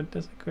taken from the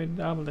desecrated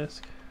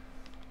obelisk.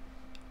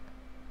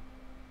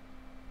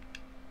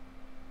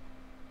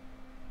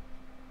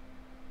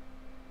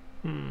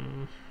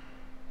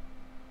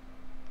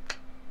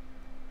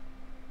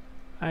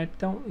 I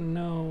don't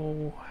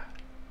know.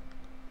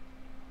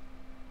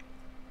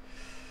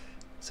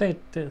 Say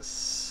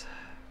this.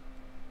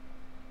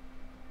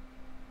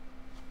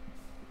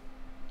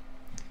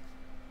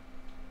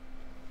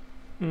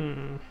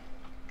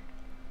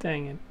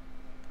 Dang it.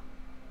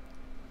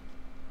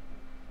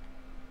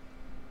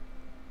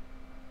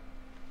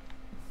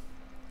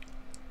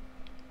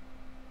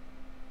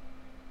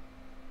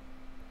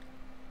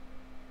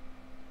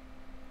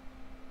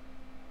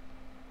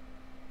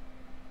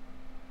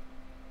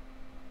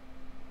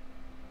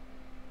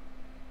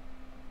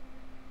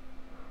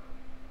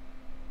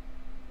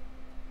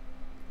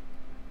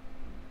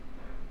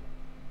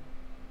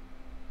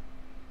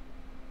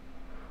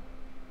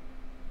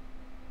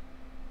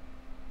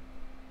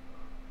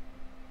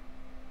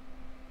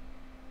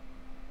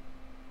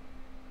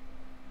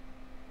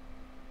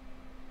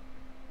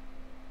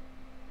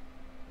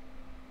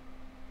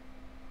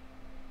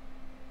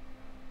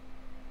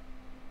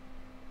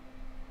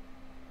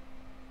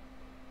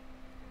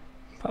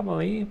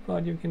 Probably,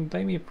 but you can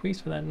blame your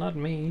priest for that, not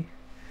me.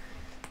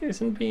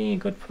 Isn't being a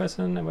good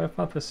person a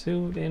worthwhile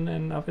pursuit in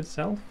and of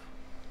itself?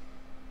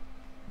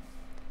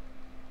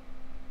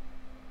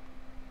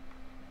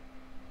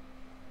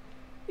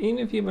 Even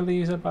if your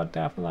beliefs about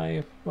the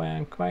afterlife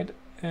were quite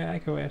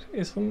accurate,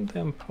 isn't the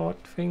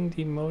important thing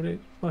the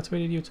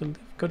motivated you to live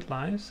good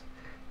lives?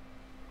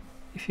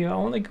 If you're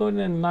only good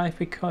in life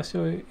because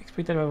you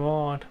expect a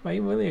reward, were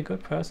you really a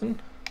good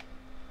person?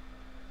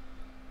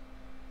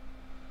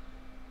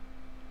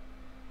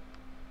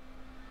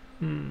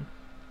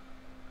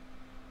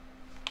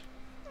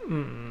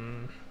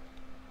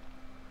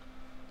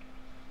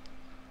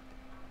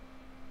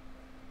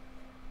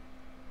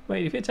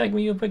 Wait, if you attack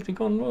me, you'll break the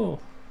golden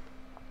rule.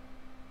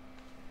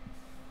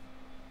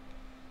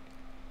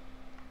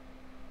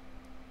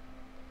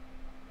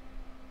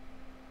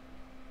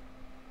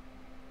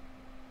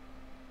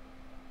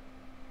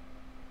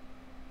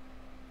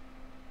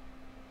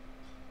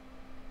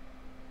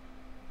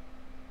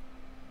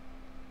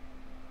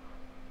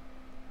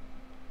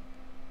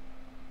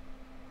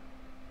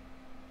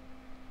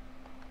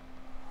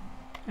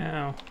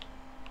 Ow.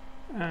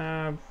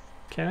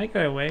 Can I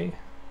go away?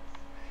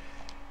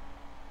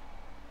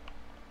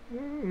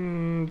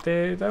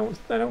 I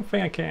don't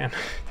think I can.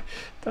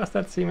 Does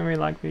that seem very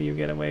likely you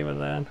get away with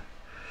that?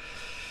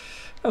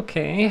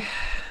 Okay.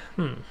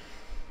 I'm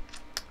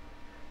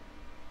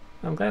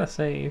glad I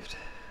saved.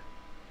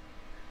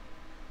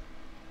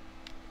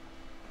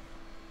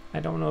 I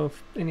don't know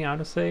if any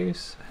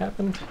autosaves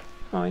happened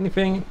or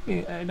anything.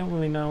 I don't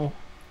really know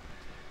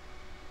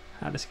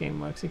how this game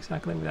works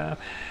exactly with that.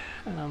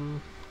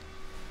 So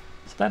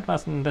that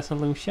wasn't the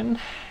solution.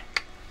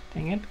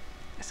 Dang it,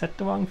 I said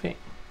the wrong thing.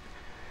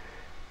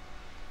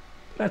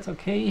 That's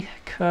okay,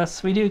 cause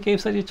video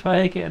games let you try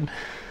again.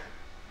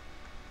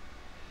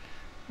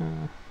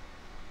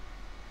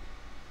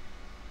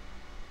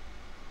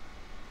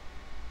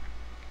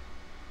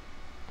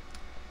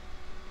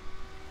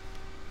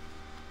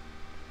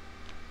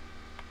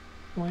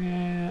 Where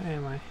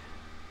am I?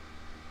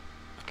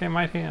 Okay, I'm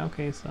right here.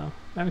 Okay, so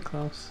very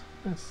close.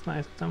 That's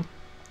nice of them.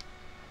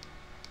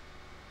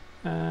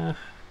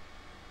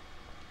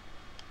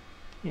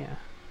 Yeah.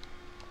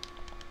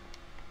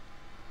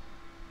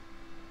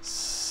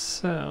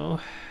 So,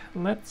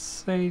 let's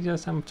say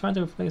just I'm trying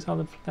to replace all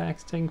the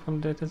flags taken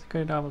from the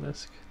desecrated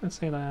obelisk. Let's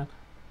say that.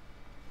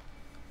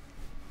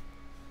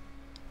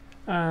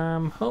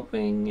 I'm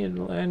hoping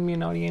it'll earn me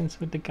an audience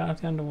with the god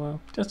of the underworld,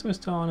 just to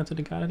restore honor to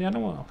the god of the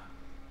underworld.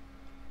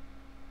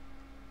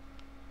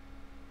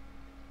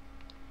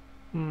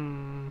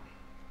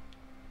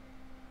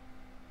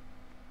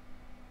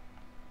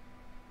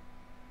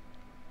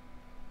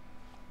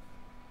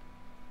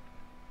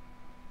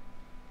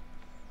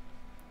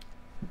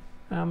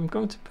 I'm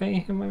going to pay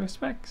him my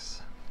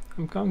respects.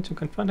 I'm going to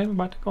confront him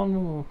about the golden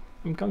rule.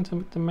 I'm going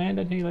to demand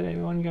that he let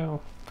everyone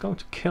go. I'm going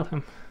to kill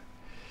him.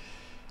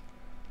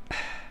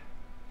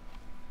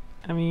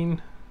 I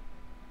mean,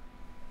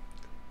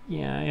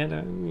 yeah, I had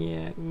a,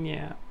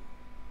 yeah.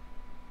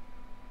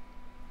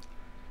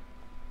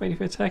 Wait, if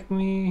you attack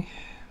me...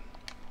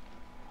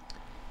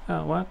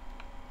 Oh, what?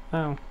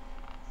 Oh.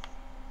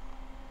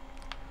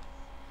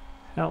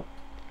 Help.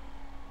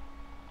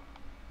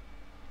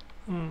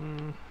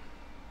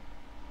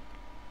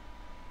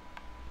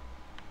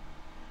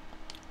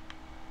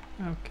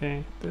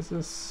 Okay, this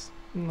is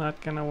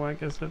not gonna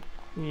work, is it?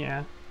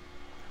 Yeah.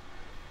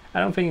 I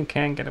don't think you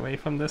can get away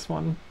from this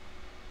one.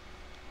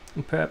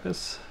 On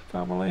purpose,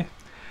 probably.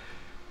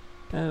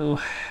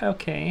 Oh,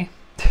 okay.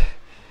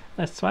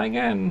 Let's try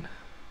again.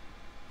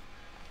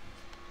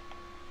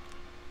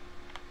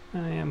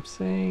 I am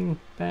saying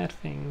bad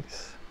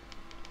things.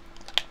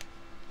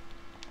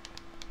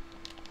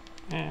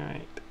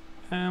 Alright.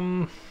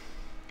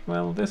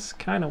 Well, this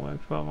kind of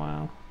worked for a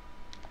while.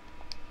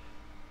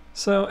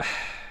 So, I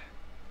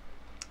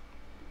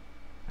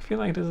feel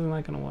like this is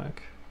not gonna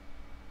work.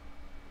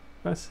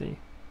 Let's see.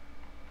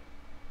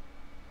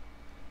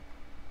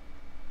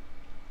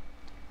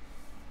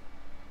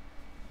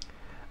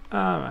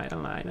 Alright,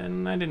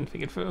 and I didn't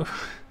think it through.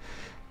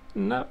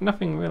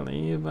 Nothing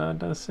really, but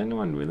does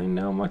anyone really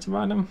know much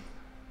about him?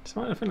 Just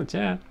wanted to fill the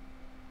chat.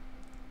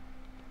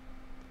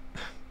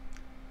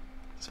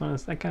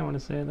 I kind of want to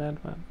say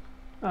that, but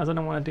I also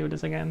don't want to do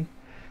this again.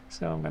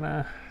 So I'm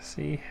gonna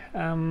see.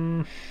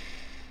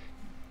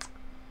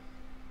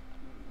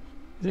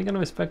 Is he gonna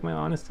respect my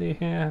honesty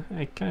here?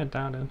 I kind of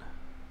doubt it.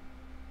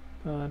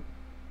 But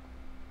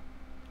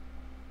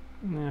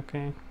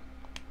okay,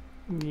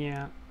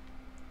 yeah.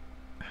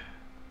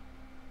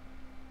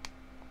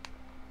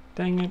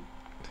 Dang it.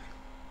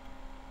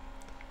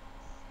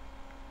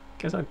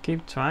 Guess I'll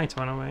keep trying to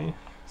run away.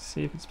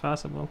 See if it's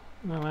possible.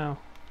 Oh wow,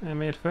 I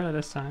made it further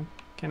this time.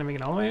 Can I make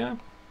it all the way up?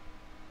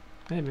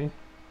 Maybe.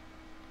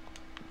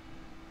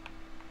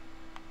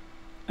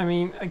 I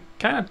mean, I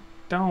kind of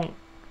don't.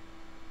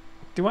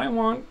 Do I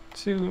want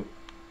to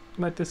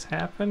let this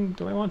happen?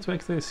 Do I want to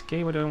actually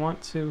escape, or do I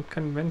want to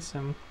convince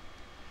him?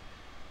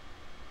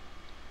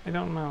 I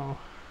don't know.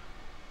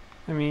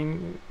 I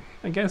mean,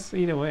 I guess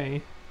either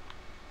way,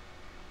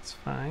 it's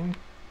fine.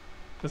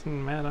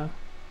 Doesn't matter.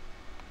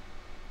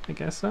 I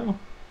guess so.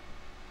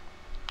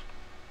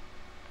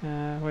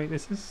 Wait,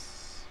 is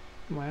this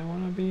where I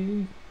want to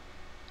be?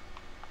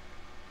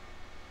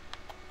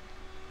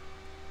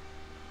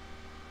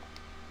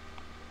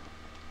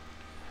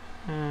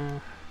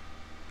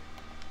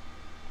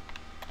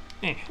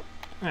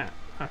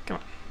 Oh, come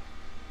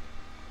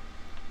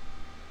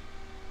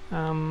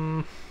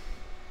on.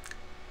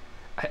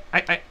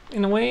 I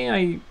in a way,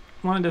 I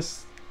want to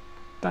just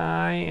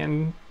die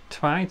and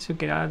try to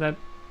get out of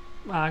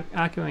that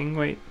arguing.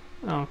 Wait,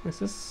 oh, is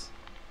this?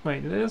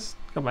 Wait, did I just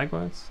go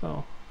backwards?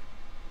 Oh,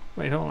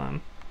 wait, hold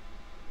on.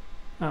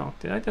 Oh,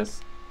 did I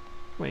just?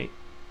 Wait.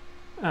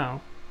 Oh,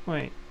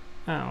 wait.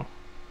 Oh.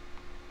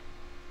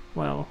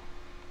 Well,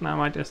 now I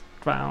might just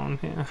drown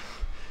here.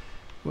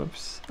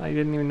 Whoops, I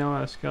didn't even know where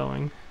I was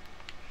going.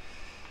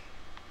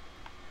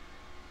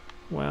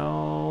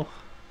 Well...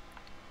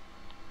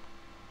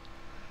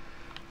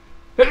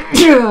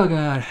 oh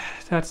god,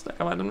 that's stuck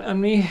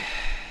on me.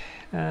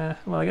 Well,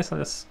 I guess I'll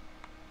just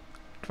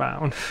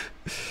drown.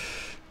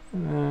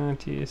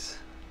 Jeez.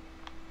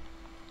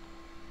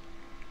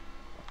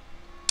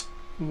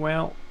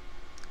 Well,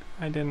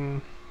 I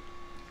didn't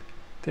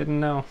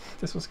know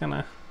this was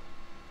gonna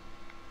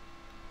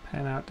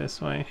pan out this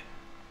way.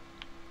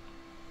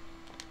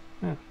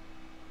 Yeah.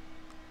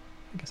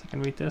 I guess I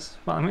can read this.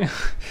 Follow me.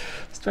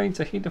 Strange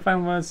to heed the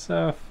final words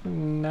of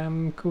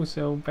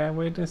Namkuso. Bear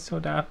witness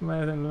to the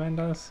aftermath and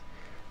vendors.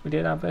 We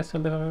did our best to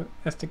live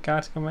as the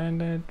gods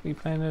commanded. We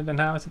planted and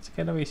harvested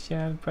together. We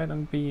shared bread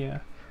and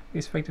beer. We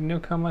respected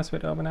newcomers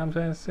with open arms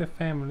as a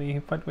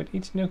family. But with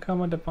each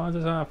newcomer, the bonds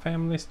of our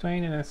family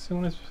strained, and as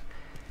soon as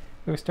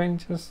we were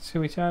strangers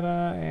to each other,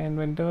 and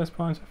when those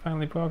bonds were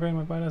finally broken,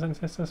 my brothers and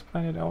sisters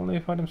planted only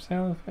for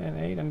themselves and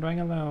ate and drank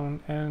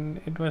alone.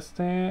 And it was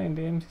there, in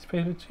the empty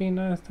space between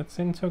us, that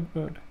sin took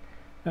root.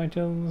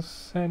 Until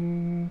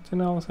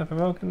sentinels have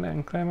awoken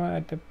and clamor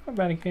at the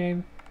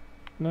barricade,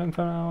 learn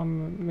from our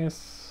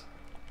mistakes,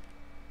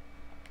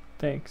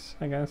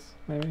 I guess,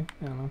 maybe?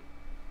 I don't know.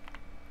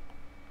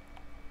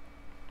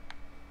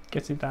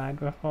 Guess he died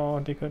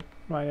before they could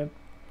write it.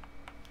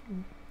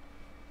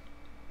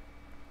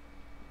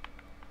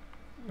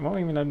 It won't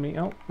even let me.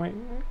 Oh, wait,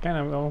 kind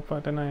of will,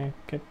 but then I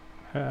get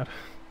hurt.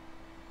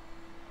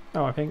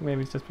 Oh, I think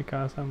maybe it's just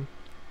because I'm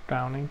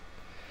drowning.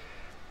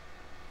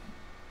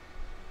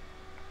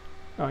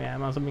 Oh yeah,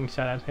 I'm also being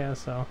shot at here,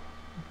 so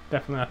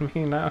definitely not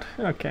being loud.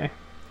 Okay.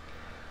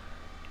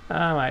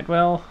 Alright,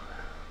 well,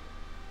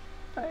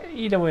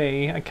 either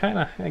way, I kind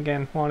of,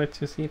 again, wanted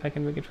to see if I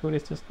can make it through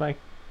this just by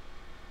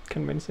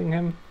convincing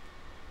him.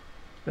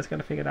 Just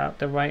gotta figure out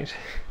the right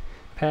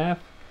path.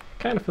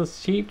 Kind of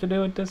feels cheap to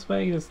do it this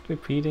way, just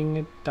repeating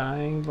it,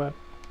 dying, but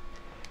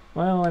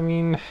well, I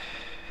mean,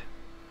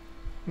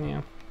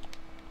 yeah.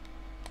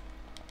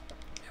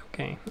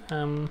 Okay,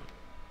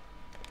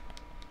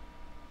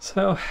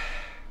 so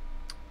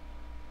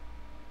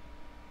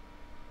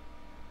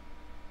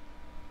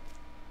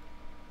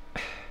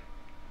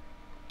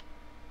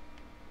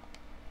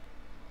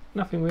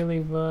nothing really,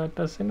 but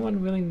does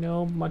anyone really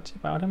know much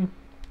about him?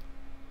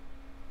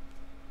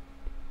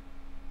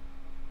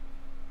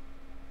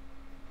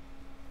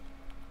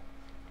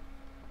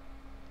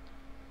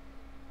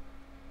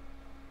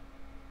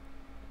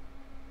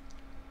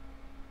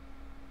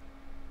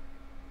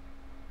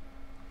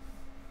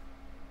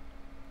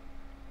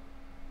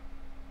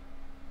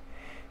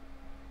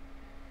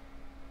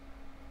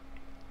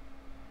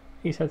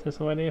 He said this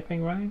already, I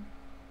think, right?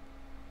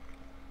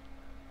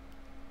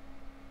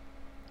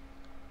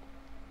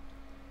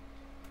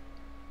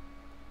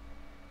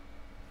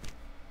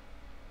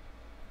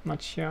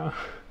 Not sure.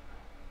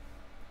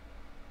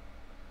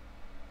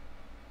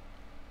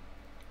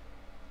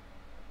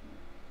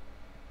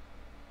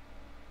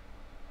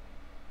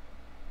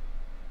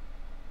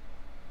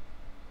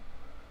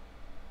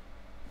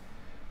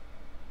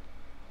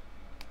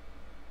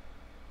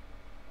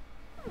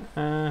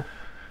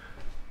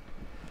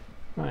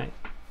 Right.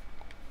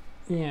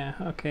 Yeah,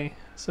 okay.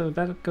 So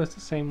that goes the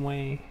same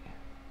way.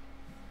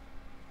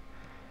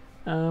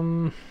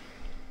 I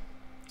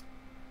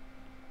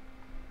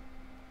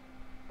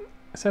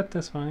said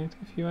this right.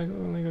 If you are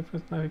only good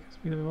person, life because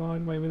be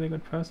rewarded by a really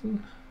good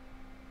person.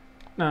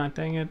 Nah,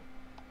 dang it.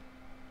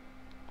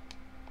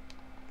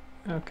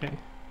 Okay,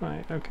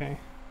 right, okay.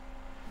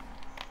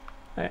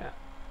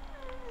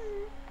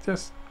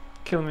 Just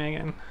kill me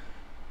again.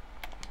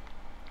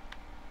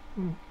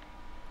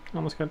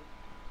 Almost got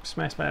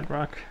smashed by that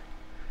rock.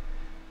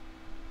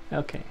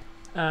 Okay.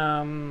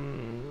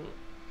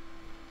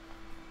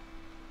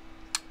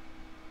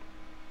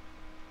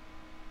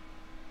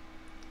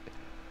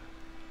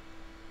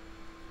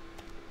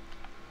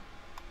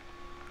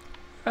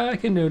 I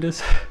can do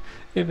this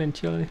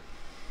eventually.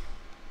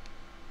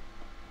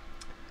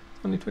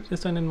 Only put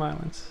this on in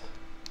violence.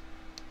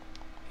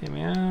 Hear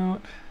me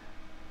out.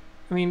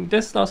 I mean,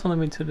 this also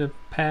limits me to the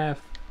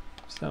path,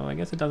 so I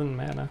guess it doesn't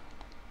matter.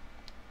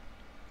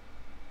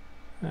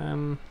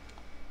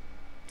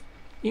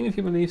 Even if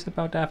your beliefs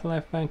about the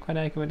afterlife aren't quite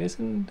accurate,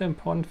 isn't the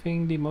important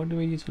thing to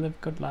motivate you to live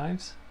good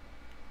lives?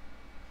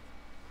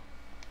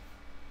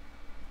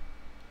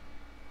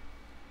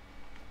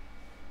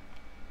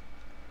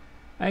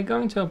 Are you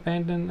going to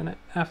abandon an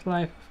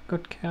afterlife of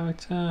good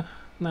character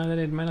now that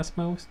it matters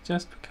most,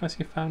 just because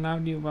you found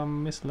out you were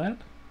misled?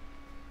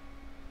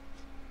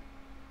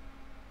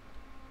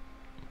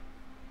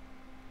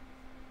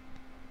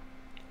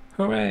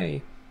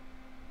 Hooray!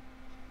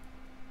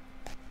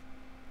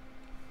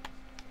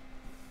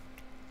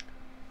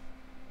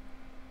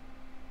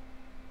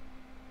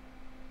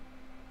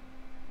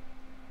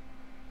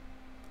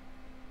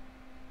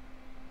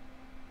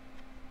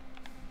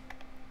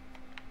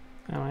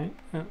 Alright,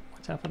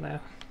 watch out for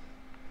that.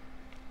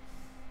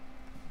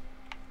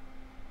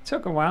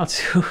 Took a while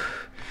to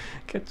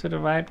get to the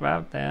right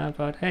route there,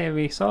 but hey,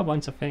 we saw a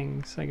bunch of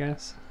things, I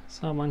guess.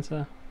 Saw a bunch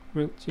of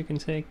routes you can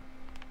take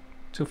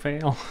to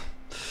fail.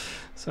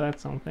 So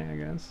that's something, I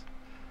guess.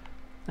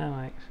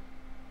 Alright.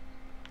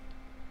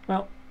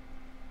 Well,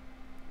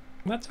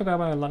 that took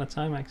about a lot of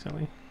time,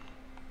 actually.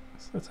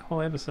 So that's a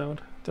whole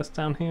episode just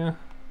down here.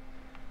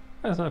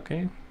 That's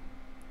okay.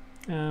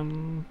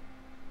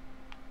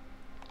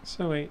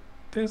 So wait,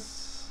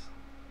 this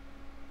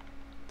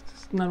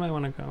is not where I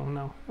want to go.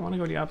 No, I want to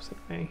go the opposite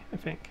way, I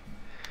think,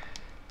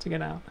 to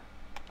get out.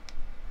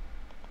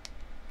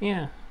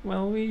 Yeah,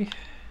 well, we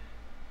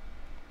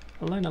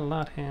learned a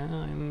lot here,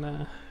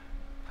 and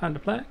found a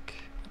plaque.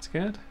 That's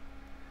good.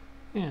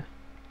 Yeah.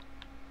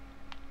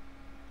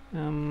 I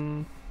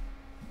don't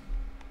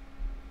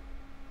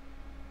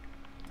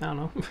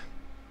know.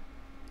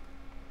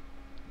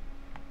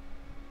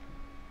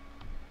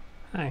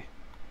 Hi.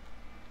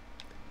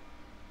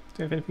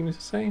 Do you have anything to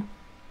say?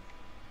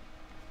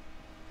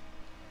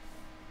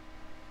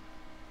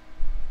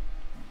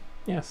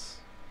 Yes.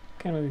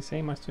 Can't really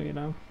say much to you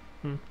though.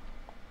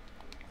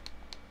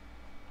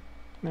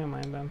 Never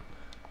mind then.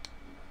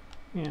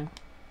 Yeah.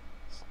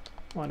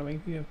 Why do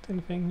you have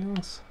anything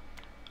else?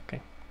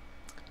 Okay.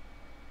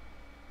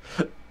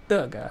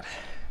 Oh god.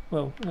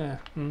 Whoa.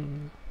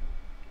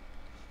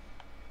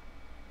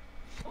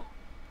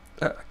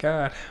 Oh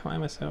god. Why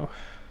am I so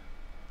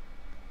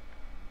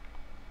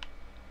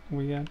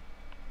weird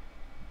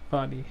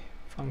body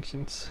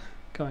functions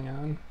going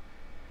on?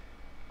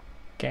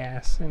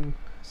 Gas and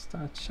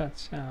start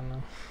shuts. I don't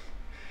know.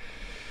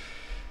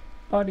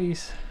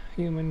 Bodies,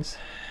 humans,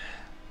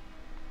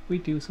 we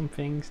do some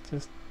things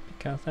just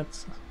because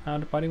that's how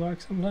the body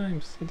works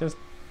sometimes. It just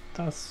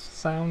does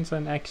sounds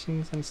and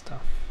actions and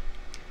stuff.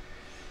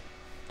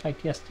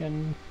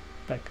 Digestion,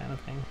 that kind of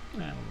thing. I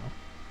don't know.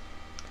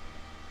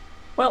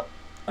 Well,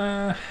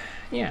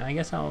 yeah, I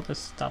guess I'll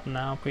just stop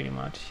now pretty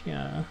much.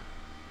 Yeah.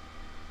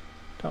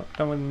 Don't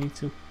really need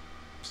to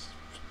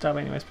stop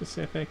anywhere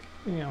specific,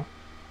 you know.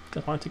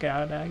 Just wanted to get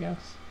out of there, I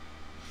guess.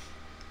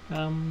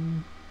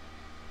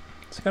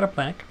 So got a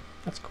plaque.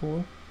 That's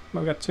cool.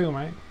 Well, we got two,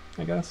 right?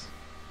 I guess.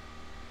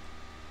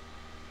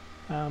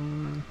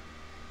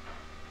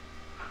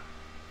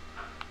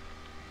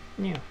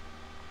 Yeah.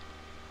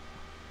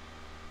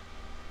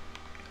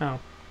 Oh,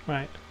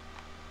 right.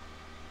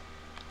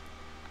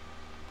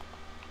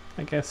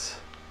 I guess.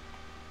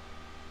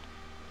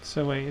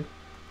 So wait.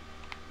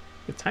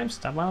 The time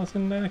stop while it's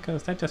in there?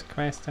 Because that just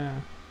crashed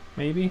down.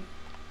 Maybe?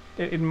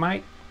 It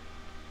might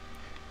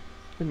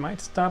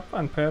stop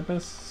on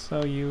purpose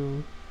so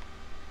you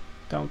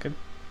don't get,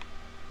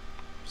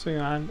 so you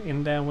aren't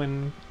in there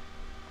when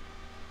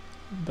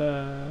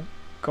the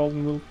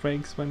golden rule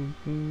breaks when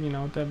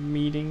the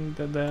meeting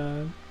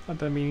the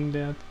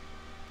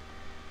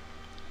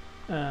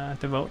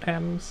vote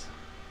happens.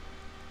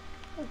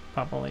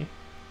 Probably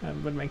that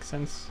would make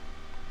sense.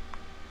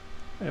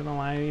 I don't know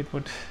why it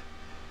would.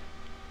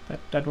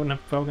 That wouldn't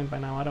have broken by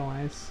now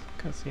otherwise.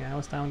 Cause I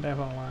was down there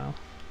for a while.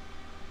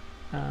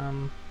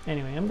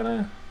 Anyway, I'm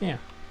gonna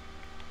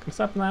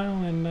stop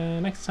now, and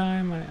next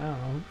time I don't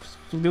know,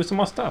 we'll do some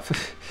more stuff.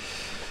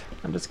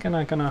 I'm just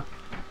gonna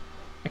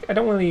I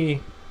don't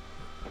really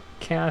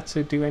care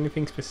to do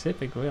anything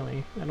specific,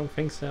 really. I don't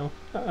think so.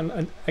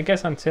 I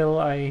guess until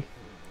I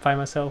find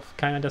myself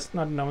kind of just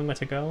not knowing where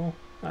to go.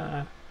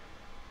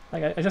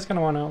 Like I just kind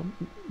of want to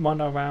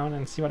wander around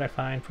and see what I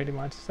find, pretty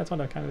much. That's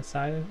what I kind of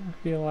decided. I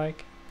feel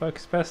like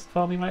works best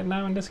for me right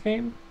now in this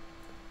game.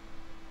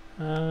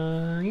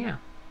 Yeah.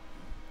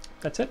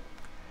 That's it.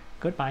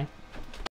 Goodbye.